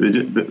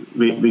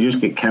 We just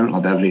get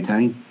countered every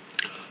time.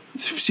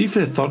 See, for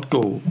the third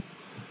goal,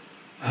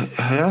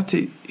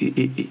 Hayati,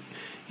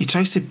 he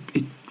tries to.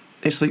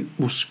 It's like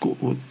it's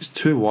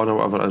 2-1 or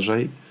whatever it is,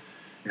 right?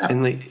 Yeah.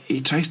 And like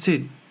he tries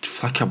to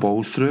flick a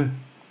ball through,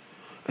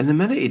 and the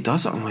minute he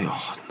does it, I'm like,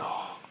 oh no.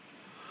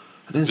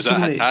 And then was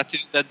that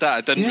Hatate that did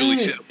that? I didn't really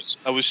see it.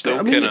 I was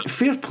still kind of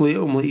fair play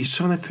to him. Like he's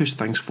trying to push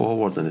things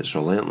forward, and it's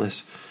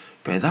relentless.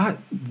 But at that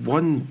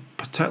one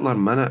particular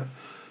minute,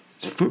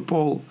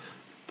 football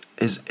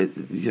is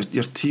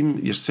your team,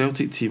 your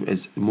Celtic team,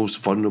 is the most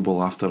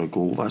vulnerable after a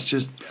goal. That's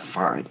just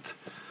fact.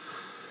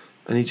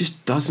 And he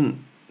just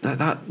doesn't.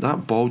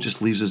 That ball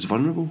just leaves us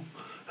vulnerable.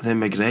 And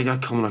then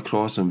McGregor coming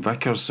across and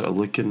Vickers sort of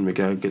looking,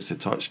 McGregor gets the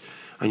touch,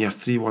 and you're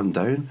 3-1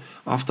 down.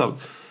 After,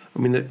 I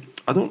mean,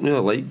 I don't really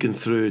like going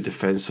through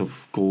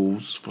defensive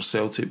goals for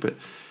Celtic, but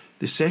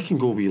the second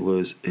goal we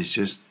lose is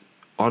just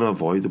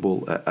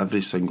unavoidable at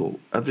every single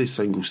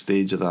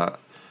stage of that.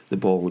 The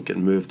ball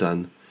getting moved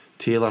in,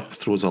 Taylor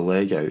throws a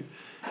leg out,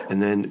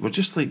 and then we're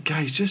just like,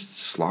 guys, just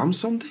slam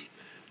somebody.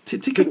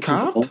 Take a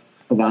card.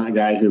 That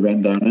guy who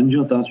went down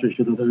injured, that's what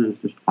should have done.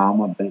 Just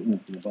hammer biting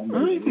it from the bum.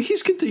 Aye,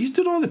 he's good. He's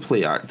doing all the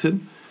play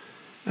acting,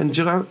 and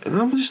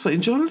I'm just like,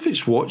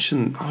 Juranovic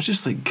watching. I was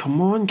just like,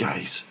 come on,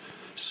 guys.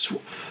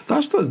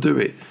 That's not to do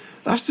it.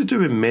 That's to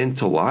do with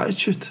mental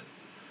attitude.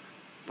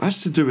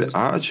 That's to do with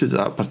attitude at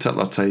that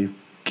particular time.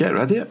 Get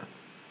rid of it.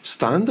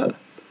 Stand it.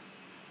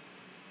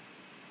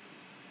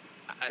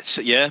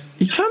 Yeah.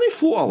 He can't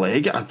float a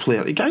leg at a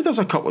player. The guy does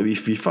a couple of wee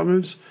FIFA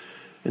moves,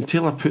 and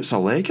Taylor puts a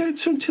leg out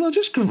to him. Taylor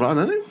just go run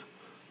in him.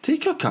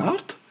 Take a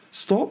card.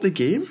 Stop the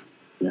game.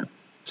 Yeah.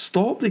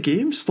 Stop the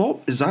game.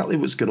 Stop exactly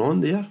what's going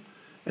on there,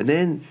 and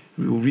then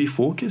we'll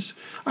refocus.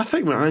 I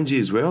think with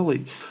Angie as well.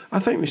 Like, I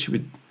think we should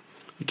be.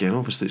 Again,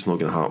 obviously it's not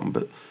going to happen,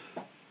 but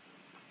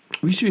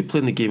we should be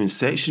playing the game in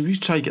sections. We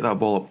should try to get that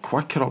ball up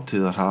quicker up to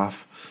their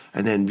half,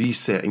 and then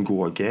reset and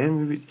go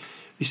again.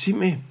 We seem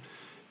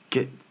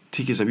to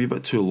take us a wee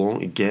bit too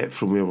long to get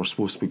from where we're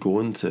supposed to be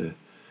going to.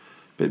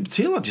 But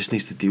Taylor just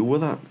needs to deal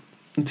with that.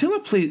 And Taylor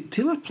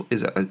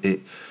is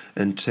an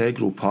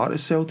integral part of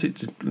Celtic,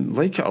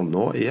 like it or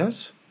not. He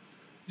is.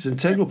 He's an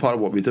integral part of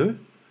what we do.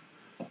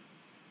 I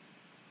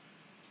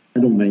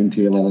don't mind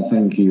Taylor. I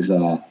think he's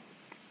a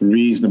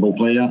reasonable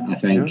player. I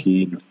think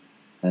he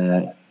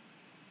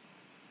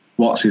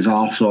works his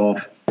arse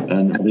off,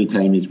 and every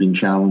time he's been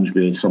challenged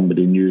with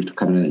somebody new to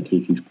come in and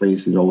take his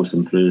place, he's always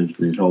improved,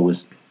 and he's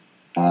always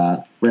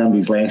learned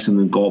his lesson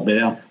and got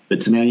better.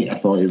 But tonight, I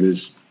thought he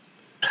was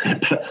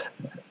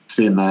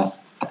saying that.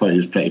 I thought he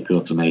was pretty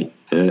poor tonight.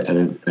 I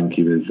didn't think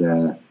he was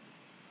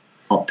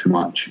up to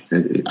much.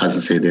 As I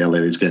said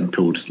earlier, he was getting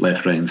pulled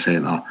left, right, and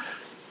centre.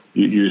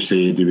 You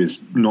said he was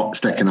not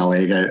sticking a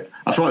leg out.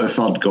 I thought the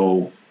third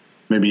goal,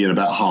 maybe you're a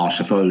bit harsh.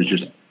 I thought it was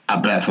just a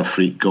bit of a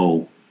freak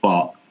goal,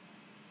 but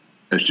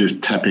it's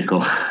just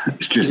typical.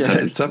 It's just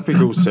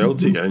typical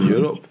Celtic in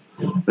Europe.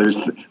 There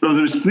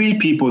was three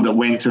people that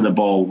went to the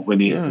ball when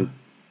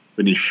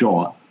he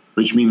shot,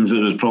 which means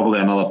there was probably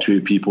another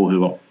two people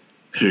who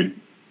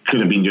could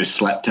have been just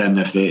slipped in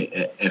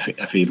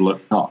if he'd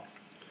looked up.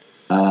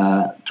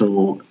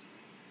 So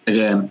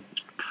again,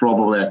 it's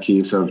probably a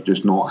case of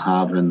just not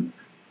having.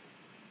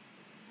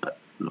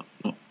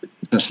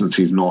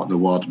 Consistency is not the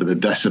word, but the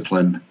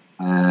discipline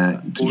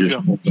to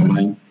just hold the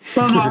line.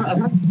 Well,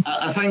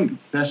 I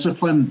think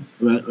discipline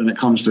when it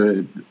comes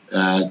to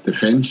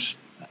defensive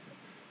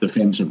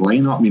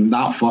lineup. I mean,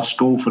 that first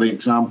goal, for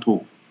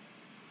example,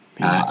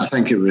 I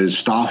think it was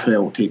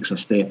Starfelt takes a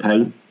step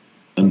out,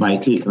 and by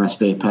taking a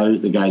step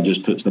out, the guy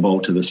just puts the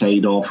ball to the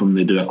side of him.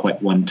 They do a quick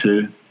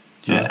 1-2,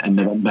 and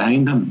they're in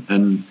behind him.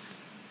 And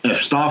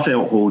if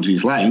Starfelt holds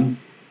his line,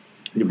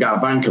 you've got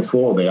a bank of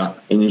four there,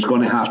 and he's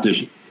going to have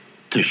to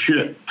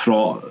shoot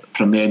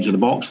from the edge of the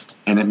box,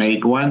 and it might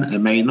go in, it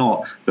might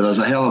not, but there's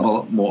a hell of a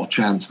lot more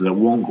chance that it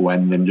won't go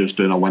in than just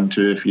doing a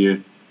 1-2 if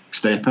you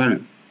step out.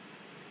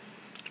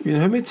 You know,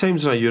 how many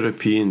times in a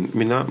European, I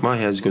mean, my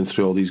head's going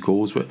through all these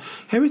goals, but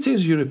how many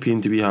times in European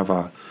do we have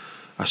a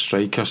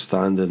striker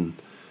standing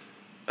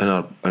in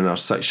our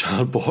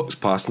 6-yard box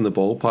passing the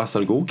ball past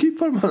our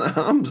goalkeeper? Man, it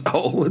happens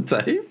all the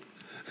time.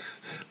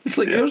 It's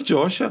like here's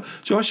Joshua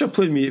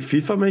playing me at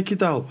FIFA, Mikey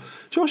Dal.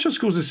 Joshua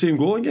scores the same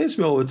goal against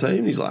me all the time.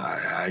 And he's like,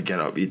 I get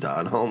up, you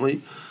Dan. I'm like,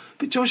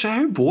 but Joshua,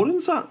 how boring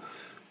is that?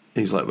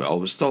 And he's like,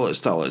 well, it's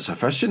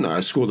efficient. I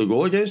scored a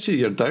goal against you,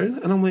 you're down.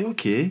 And I'm like,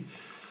 okay.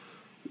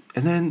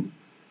 And then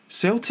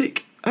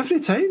Celtic, every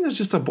time there's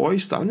just a boy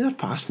standing there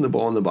passing the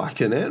ball in the back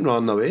of the net and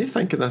running away,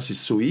 thinking this is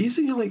so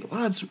easy. And you're like,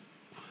 lads,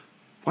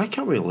 why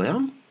can't we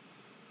learn?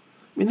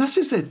 I mean, this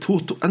is the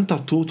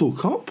Inter-Total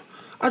Cup.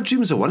 Our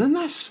dreams of winning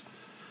this.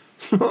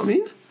 You know what I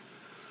mean?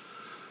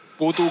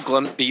 Bodo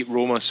Glimt beat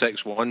Roma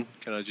 6-1.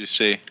 Can I just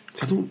say?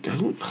 I don't.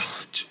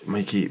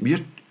 Mikey,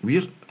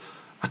 we're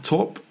a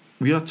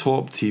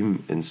top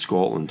team in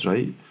Scotland,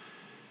 right?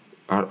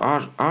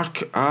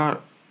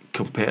 Our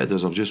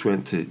competitors have just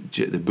went to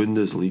the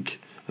Bundesliga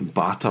and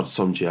battered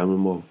some German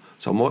mob.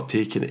 So I'm not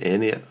taking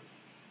any of it.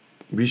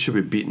 We should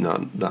be beating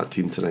that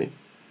team tonight.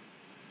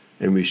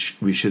 And we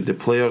should, the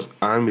players,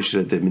 and we should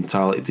have the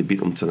mentality to beat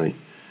them tonight.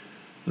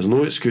 There's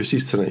no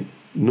excuses tonight.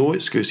 No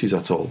excuses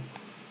at all.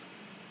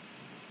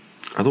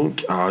 I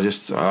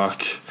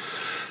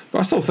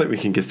still think we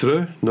can get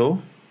through.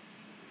 No,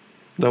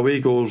 the away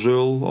goals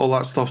rule, all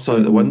that stuff's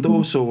out the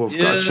window. So we've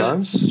got a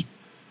chance.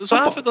 There's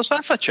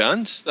half a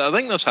chance. I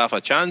think there's half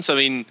a chance. I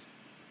mean,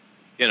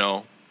 you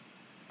know,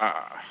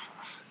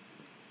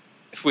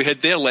 if we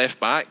had their left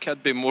back,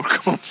 I'd be more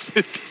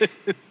confident.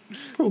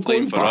 Well, go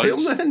and buy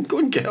him then. Go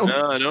and get him.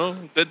 No, I know.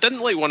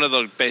 Didn't like one of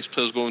their best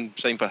players go and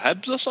sign for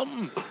Hibs or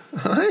something?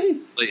 Aye.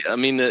 Like, I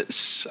mean,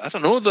 it's, I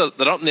don't know.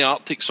 They're up in the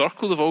Arctic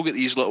Circle. They've all got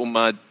these little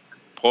mad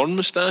porn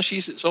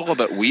moustaches. It's all a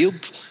bit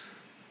weird.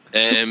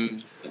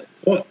 Talking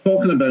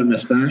about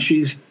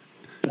moustaches,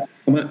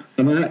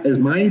 is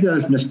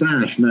Maida's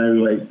moustache now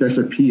like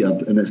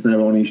disappeared and it's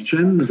now on his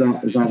chin? Is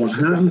that what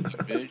happened?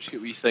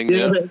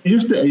 Yeah, but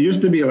it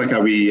used to be like a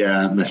wee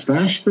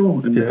moustache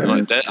though. Yeah,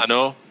 like that, I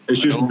know.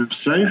 It's just moved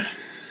south.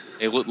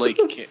 He looked like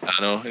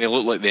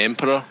the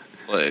emperor,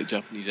 like a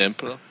Japanese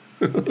emperor.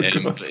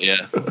 But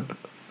yeah,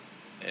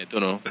 I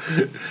don't know.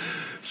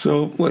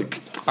 So look,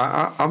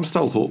 I'm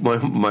still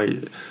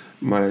hoping.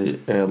 My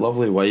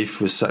lovely wife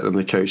was sitting on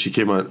the couch. She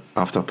came out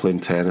after playing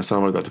tennis. I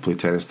never got to play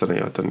tennis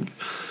tonight.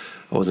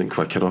 I wasn't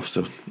quick enough,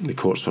 so the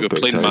courts were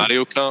booked out. Playing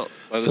Mario Kart.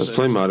 So I was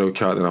playing Mario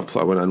Kart, and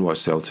I went in and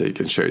watched Celtic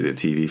and shouted at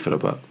the TV for a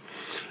bit.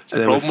 It's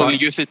the problem with the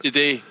youth of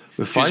today.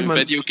 With 5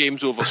 minutes, video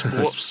games over sport.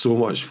 It's so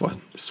much fun.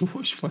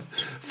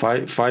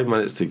 5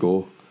 minutes to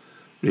go,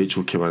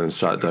 Rachel came in and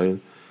sat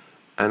down,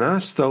 and I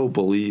still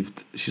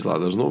believed. She's like,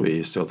 "There's no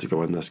way Celtic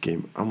will win this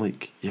game." I'm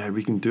like, "Yeah,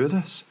 we can do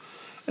this."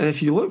 And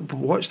if you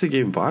watch the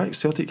game back,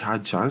 Celtic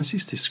had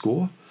chances to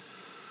score.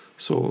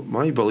 So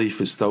my belief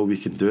is still we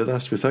can do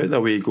this without the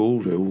away goal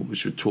rule,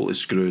 which would totally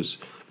screw us.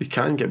 We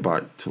can get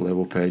back to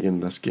level pegging in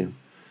this game.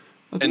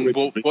 And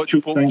what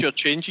would your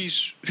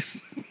changes?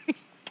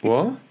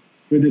 What?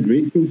 What did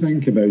Rachel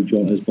think about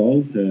Jota's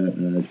ball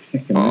to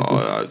kick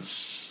him?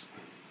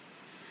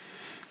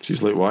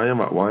 She's like, why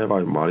have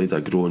I married a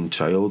grown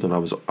child? And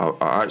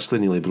I actually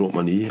nearly broke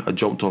my knee. I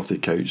jumped off the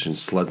couch and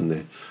slid in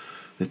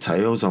the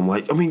tiles. I'm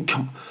like, the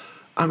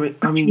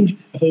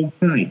whole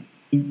time.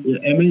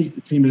 It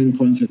might seem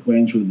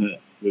inconsequential that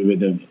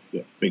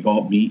we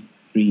got beat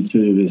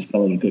 3-2, we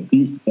still got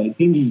beat, but it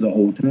changes the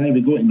whole time.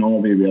 We go to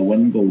Norway with a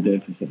 1-goal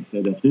deficit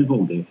instead of a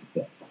 2-goal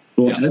deficit.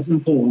 So it is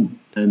important,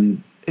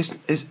 and it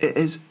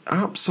is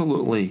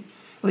absolutely,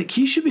 like,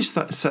 he should be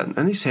sitting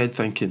in his head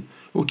thinking,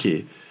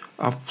 okay,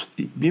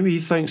 maybe he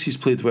thinks he's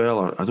played well,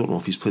 or I don't know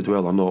if he's played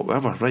well or not,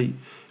 whatever, right?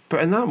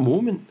 But in that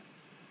moment,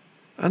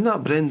 in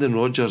that Brendan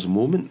Rodgers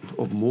moment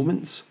of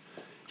moments,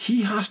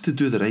 he has to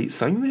do the right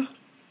thing there.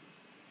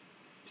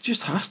 He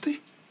just has to.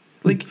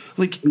 Do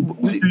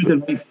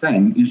the right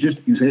thing.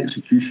 His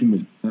execution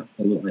was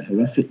absolutely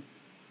horrific.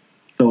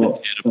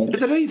 So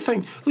the right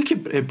thing. Look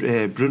at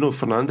Bruno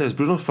Fernandes.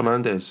 Bruno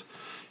Fernandes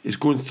is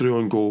going through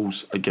on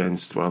goals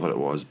against whatever it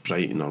was,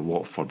 Brighton or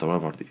Watford or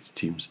whatever these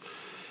teams.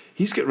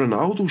 He's got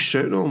Ronaldo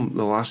shouting at him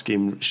the last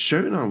game,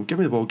 shouting at him, give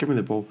me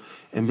the ball.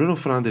 And Bruno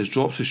Fernandes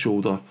drops his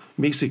shoulder,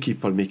 makes the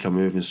keeper make a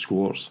move and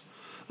scores.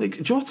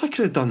 Like, Jota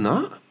could have done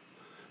that.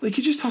 Like,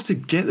 he just has to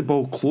get the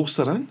ball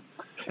closer in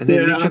and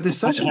then make a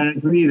decision. I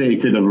agree that he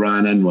could have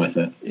ran in with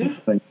it. Yeah. I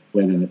think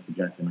winning it to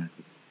Giacometti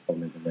is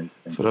probably the right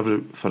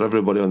thing. For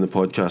everybody on the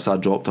podcast, I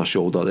dropped a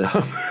shoulder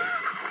there.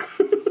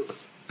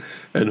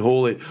 And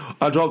Holy,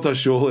 I dropped a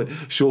shoulder.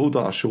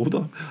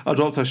 I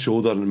dropped a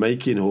shoulder, and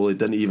Mikey and Holy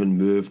didn't even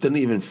move, didn't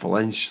even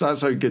flinch.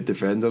 That's how good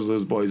defenders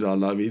those boys are.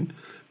 I mean,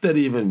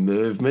 didn't even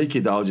move. Mikey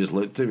Dahl just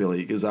looked at me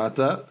like, "Is that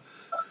it?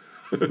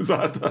 Is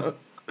that it?"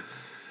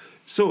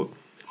 So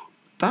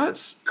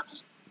that's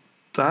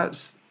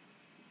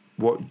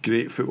what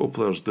great football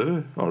players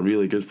do, or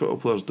really good football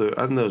players do.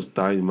 In those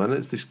dying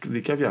minutes,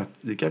 they give you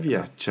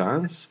a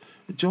chance.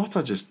 But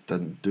Jota just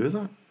didn't do that.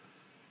 And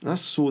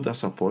that's so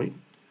disappointing.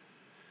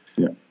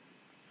 Yeah.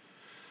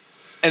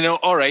 And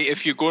all right,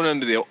 if you're going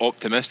under the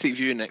optimistic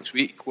view next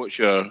week, what's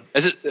your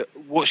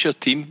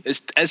team?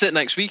 Is it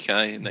next week?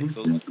 Aye, next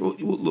week. Well,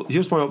 look,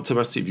 here's my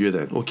optimistic view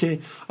then.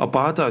 Okay,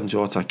 Abada and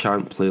Jota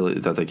can't play like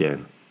they did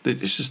again.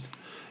 It's just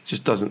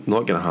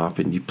not going to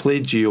happen. You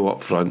play Gio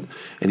up front,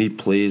 and he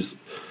plays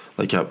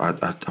like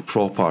a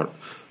proper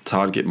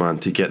target man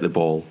to get the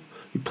ball.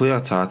 You play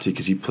Hatate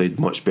because he played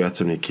much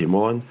better when he came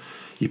on.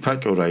 You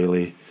pick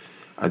O'Reilly,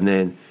 and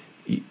then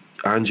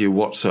Angie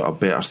works out a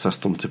better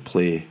system to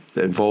play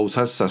that involves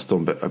his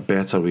system, but a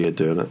better way of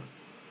doing it.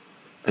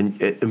 And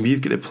we've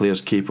got the players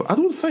capable. I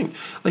don't think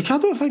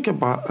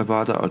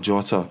Abada or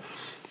Jota.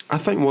 I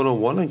think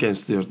 1-on-1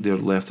 against their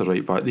left or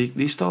right back,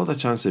 they still had a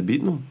chance of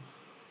beating them.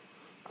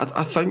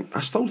 I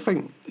still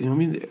think, you know what I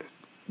mean,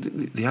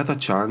 they had a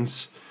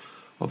chance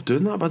of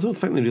doing that, but I don't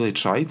think they really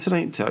tried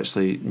tonight to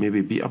actually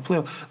maybe beat a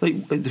player.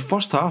 Like the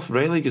first half,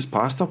 Riley gets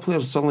past a player,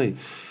 and suddenly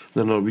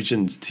the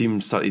Norwegian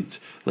team started,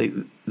 like,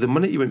 the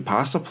minute you went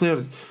past a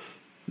player,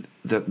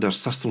 their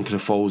system kind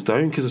of falls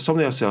down because if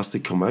somebody else has to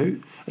come out,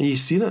 and you've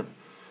seen it.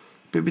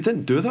 But we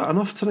didn't do that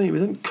enough tonight. We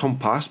didn't come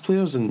past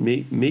players and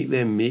make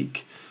them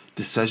make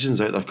decisions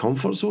out of their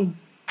comfort zone.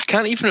 I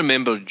can't even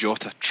remember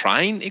Jota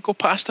trying to go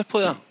past a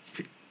player.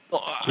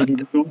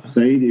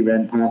 He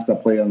went past a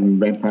player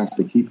and went past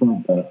the keeper,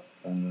 but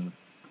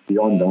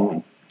beyond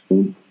that, I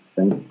don't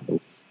think so.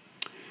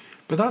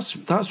 But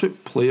that's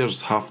what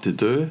players have to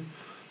do.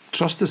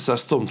 Trust the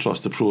system,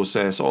 trust the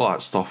process, all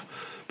that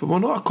stuff. But we're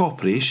not a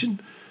corporation.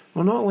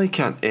 We're not like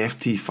an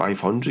FT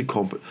 500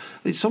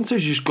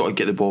 sometimes you just got to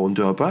get the ball and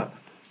do a bit.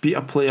 Beat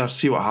a player,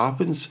 see what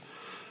happens,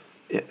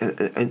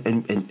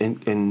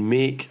 and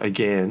make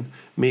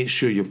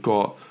sure you've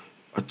got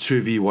a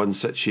 2v1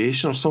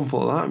 situation or something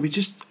like that. We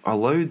just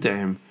allowed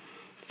them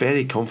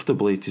very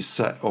comfortably to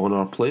sit on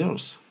our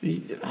players.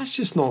 That's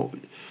just not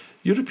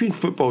European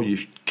football. You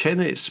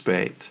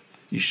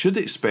should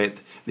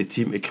expect the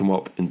team to come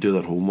up and do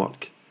their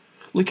homework.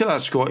 Look at that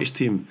Scottish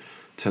team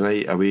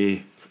tonight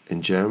away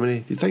in Germany.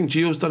 Do you think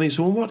Gio's done his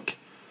homework?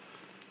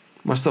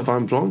 Mr.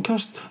 Van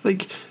Bronckhorst?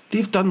 Like,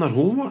 they've done their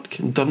homework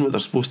and done what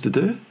they're supposed to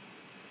do.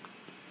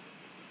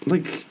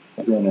 Like,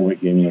 I don't know what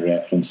game you're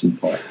referencing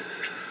for.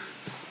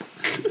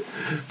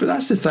 But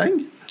that's the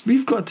thing.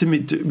 We've got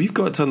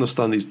to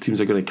understand these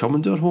teams are going to come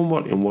and do their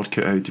homework and work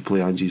out how to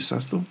play Angie's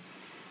system.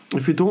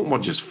 If we don't, we're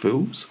just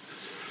fools.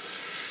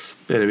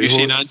 Anyway, you've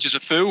seen Angie's a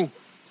fool?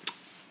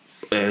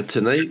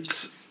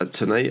 Tonight, I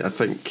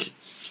think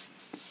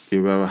he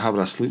will have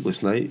a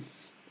sleepless night.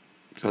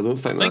 I don't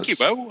think. I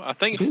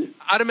think he will.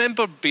 I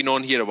remember being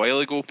on here a while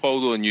ago,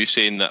 Paul, though, and you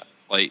saying that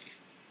like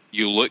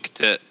you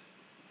looked at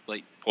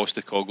like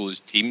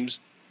Postecoglou's teams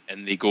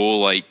and they go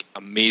like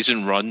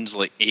amazing runs,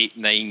 like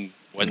 8-9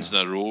 wins in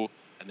a row,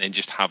 and then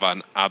just have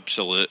an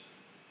absolute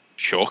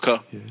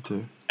shocker. Yeah, I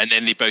do. And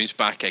then they bounce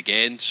back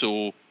again.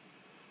 So,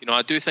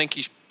 I do think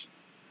he's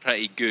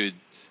pretty good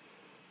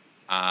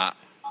at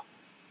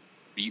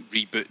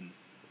rebooting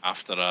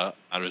after a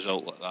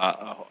result like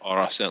that, or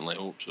I certainly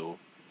hope so.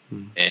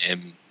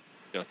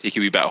 Take a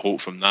wee bit of hope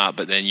from that,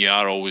 but then you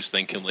are always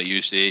thinking, like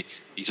you say,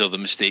 these are the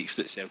mistakes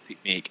that Celtic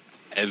make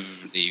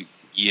every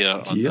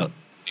year under the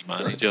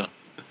manager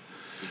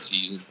this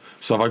season.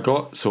 So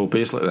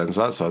basically then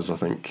that's us, I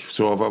think.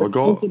 So have I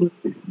got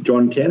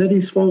John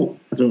Kennedy's fault?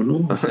 I don't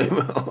know.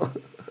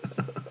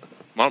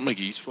 Mark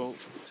McGee's fault.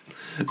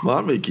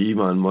 Mark McGee,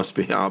 man, must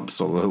be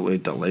absolutely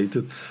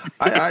delighted.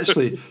 I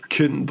actually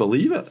couldn't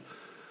believe it.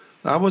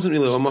 I wasn't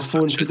really on my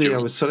phone today. I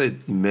was sort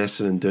of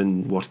messing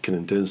and working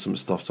and doing some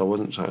stuff, so I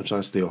wasn't trying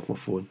to stay off my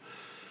phone.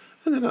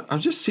 And then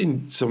I've just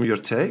seen some of your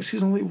texts,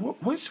 and I'm like,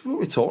 what are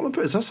we talking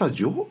about? Is this a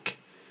joke?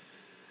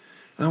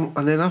 And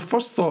then I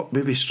first thought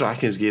maybe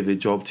Strachan's gave the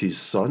job to his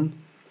son.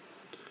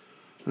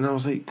 And I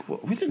was like,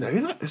 wait now,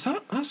 that's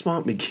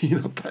Mark McGee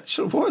in a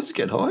picture? What is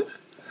going on?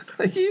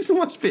 He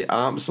must be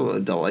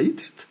absolutely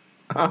delighted.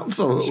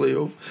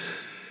 Absolutely.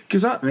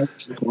 Because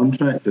that's the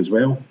contract as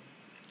well.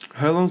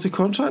 How long's the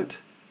contract?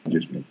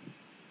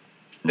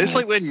 It's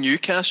like when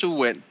Newcastle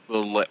were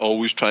like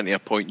always trying to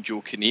appoint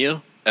Joe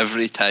Kinnear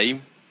every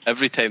time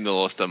they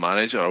lost a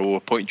manager,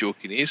 appoint Joe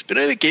Kinnear. He's been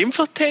in the game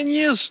for 10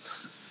 years.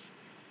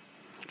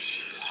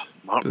 Jeez.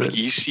 Mark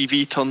McGee's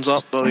CV turns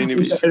up. I'm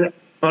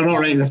not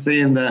right in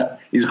saying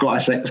that he's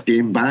got a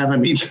 6-game ban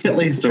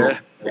immediately. So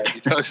yeah, he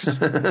does.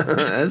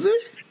 Is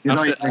he?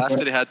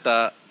 After he had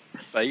that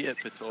fight at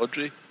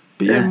Pittodrie.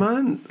 But your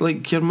man,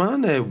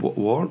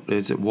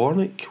 is it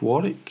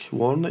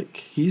Warwick?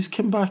 He's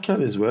come back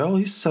in as well.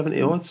 He's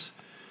 70 odds.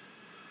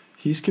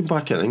 He's come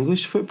back in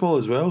English football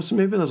as well. So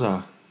maybe there's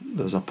a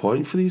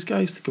point for these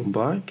guys to come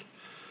back.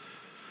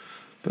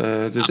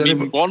 But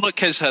Warnock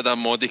has had a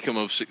modicum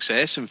of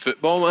success in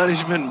football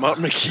management. Mark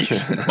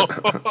McGee's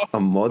a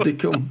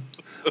modicum.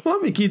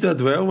 Mark McGee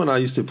did well when I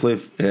used to play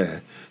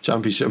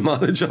Championship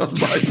Manager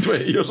back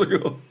 20 years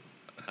ago.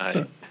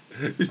 Aye.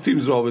 His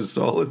teams were always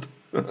solid.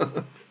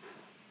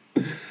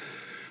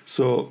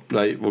 So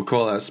right, we'll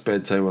call that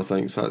sped time, I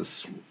think.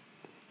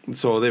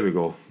 So there we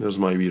go. There's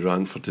my wee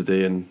rant for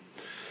today, and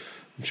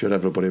I'm sure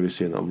everybody was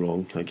saying that I'm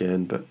wrong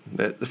again, but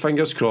the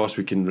fingers crossed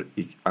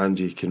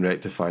Angie can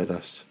rectify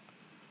this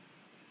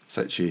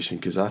situation,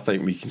 because I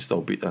think we can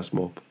still beat this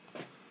mob.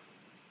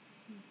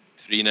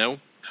 3-0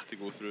 to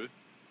go through.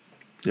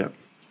 Yeah,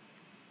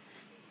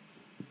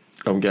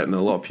 I'm getting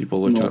a lot of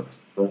people looking at.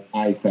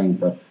 I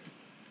think that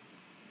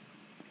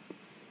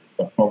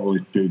they're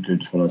probably too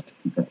good for us to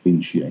keep a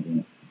clean sheet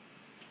again.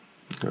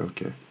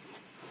 Okay.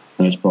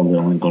 And it's probably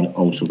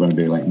also going to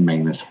be like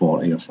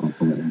 -40 or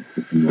something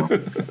like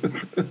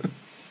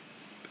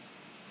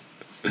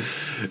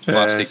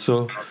that.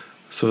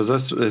 So is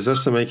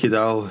this the Mikey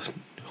Dahl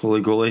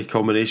Holy Goalie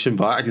combination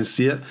back? I can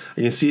see it.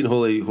 I can see it in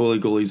Holy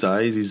Goalie's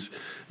eyes.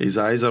 His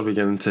eyes are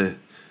beginning to.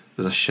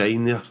 There's a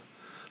shine there.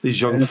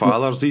 These young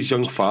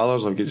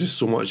fallers have got just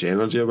so much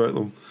energy about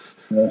them.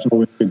 That's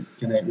always good to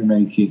connect with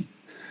Mikey.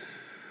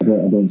 I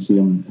don't see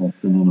him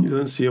often. You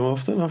don't see him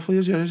often enough.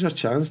 Here's your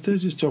chance to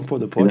just jump on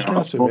the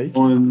podcast with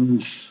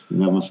Mikey.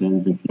 Never say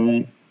anything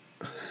right.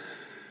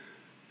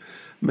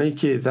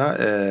 Mikey,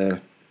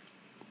 that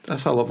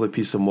That's a lovely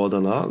piece of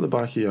modern art at the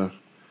back of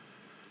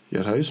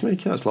your house,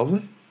 Mikey. That's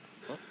lovely.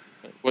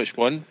 Which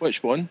one?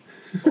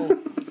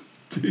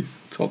 Jeez,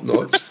 top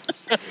notch.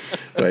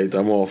 Right,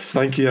 I'm off.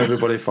 Thank you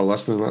everybody for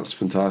listening. That's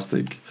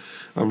fantastic.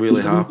 I'm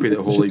really happy that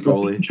Holy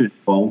Golly.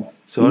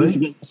 Sorry? You need to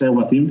get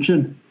yourself a theme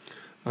tune.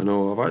 I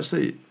know, I've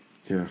actually,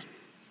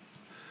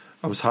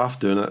 I was half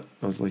doing it.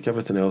 I was like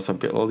everything else, I've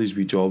got all these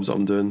wee jobs that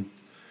I'm doing.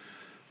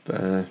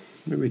 But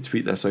maybe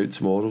tweet this out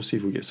tomorrow, see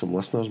if we get some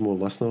listeners, more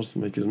listeners.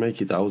 Because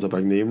Mikey Dowell's a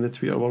big name in the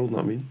Twitter world, you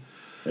know what I mean?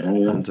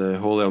 Yeah. And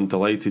Holly, I'm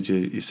delighted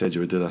you said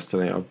you would do this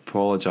tonight. I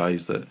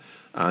apologise that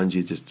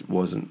Angie just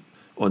wasn't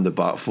on the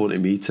back phone to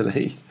me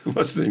tonight,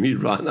 listening to me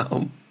rant at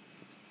him.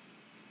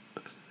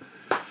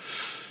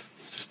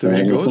 It's just the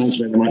way it goes. Thanks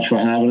very much for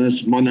having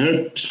us. Come on the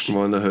hoops. Come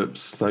on the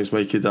hoops. Thanks,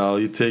 Mikey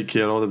Dowell. You take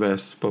care. All the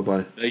best. Bye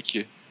bye. Thank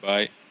you.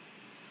 Bye.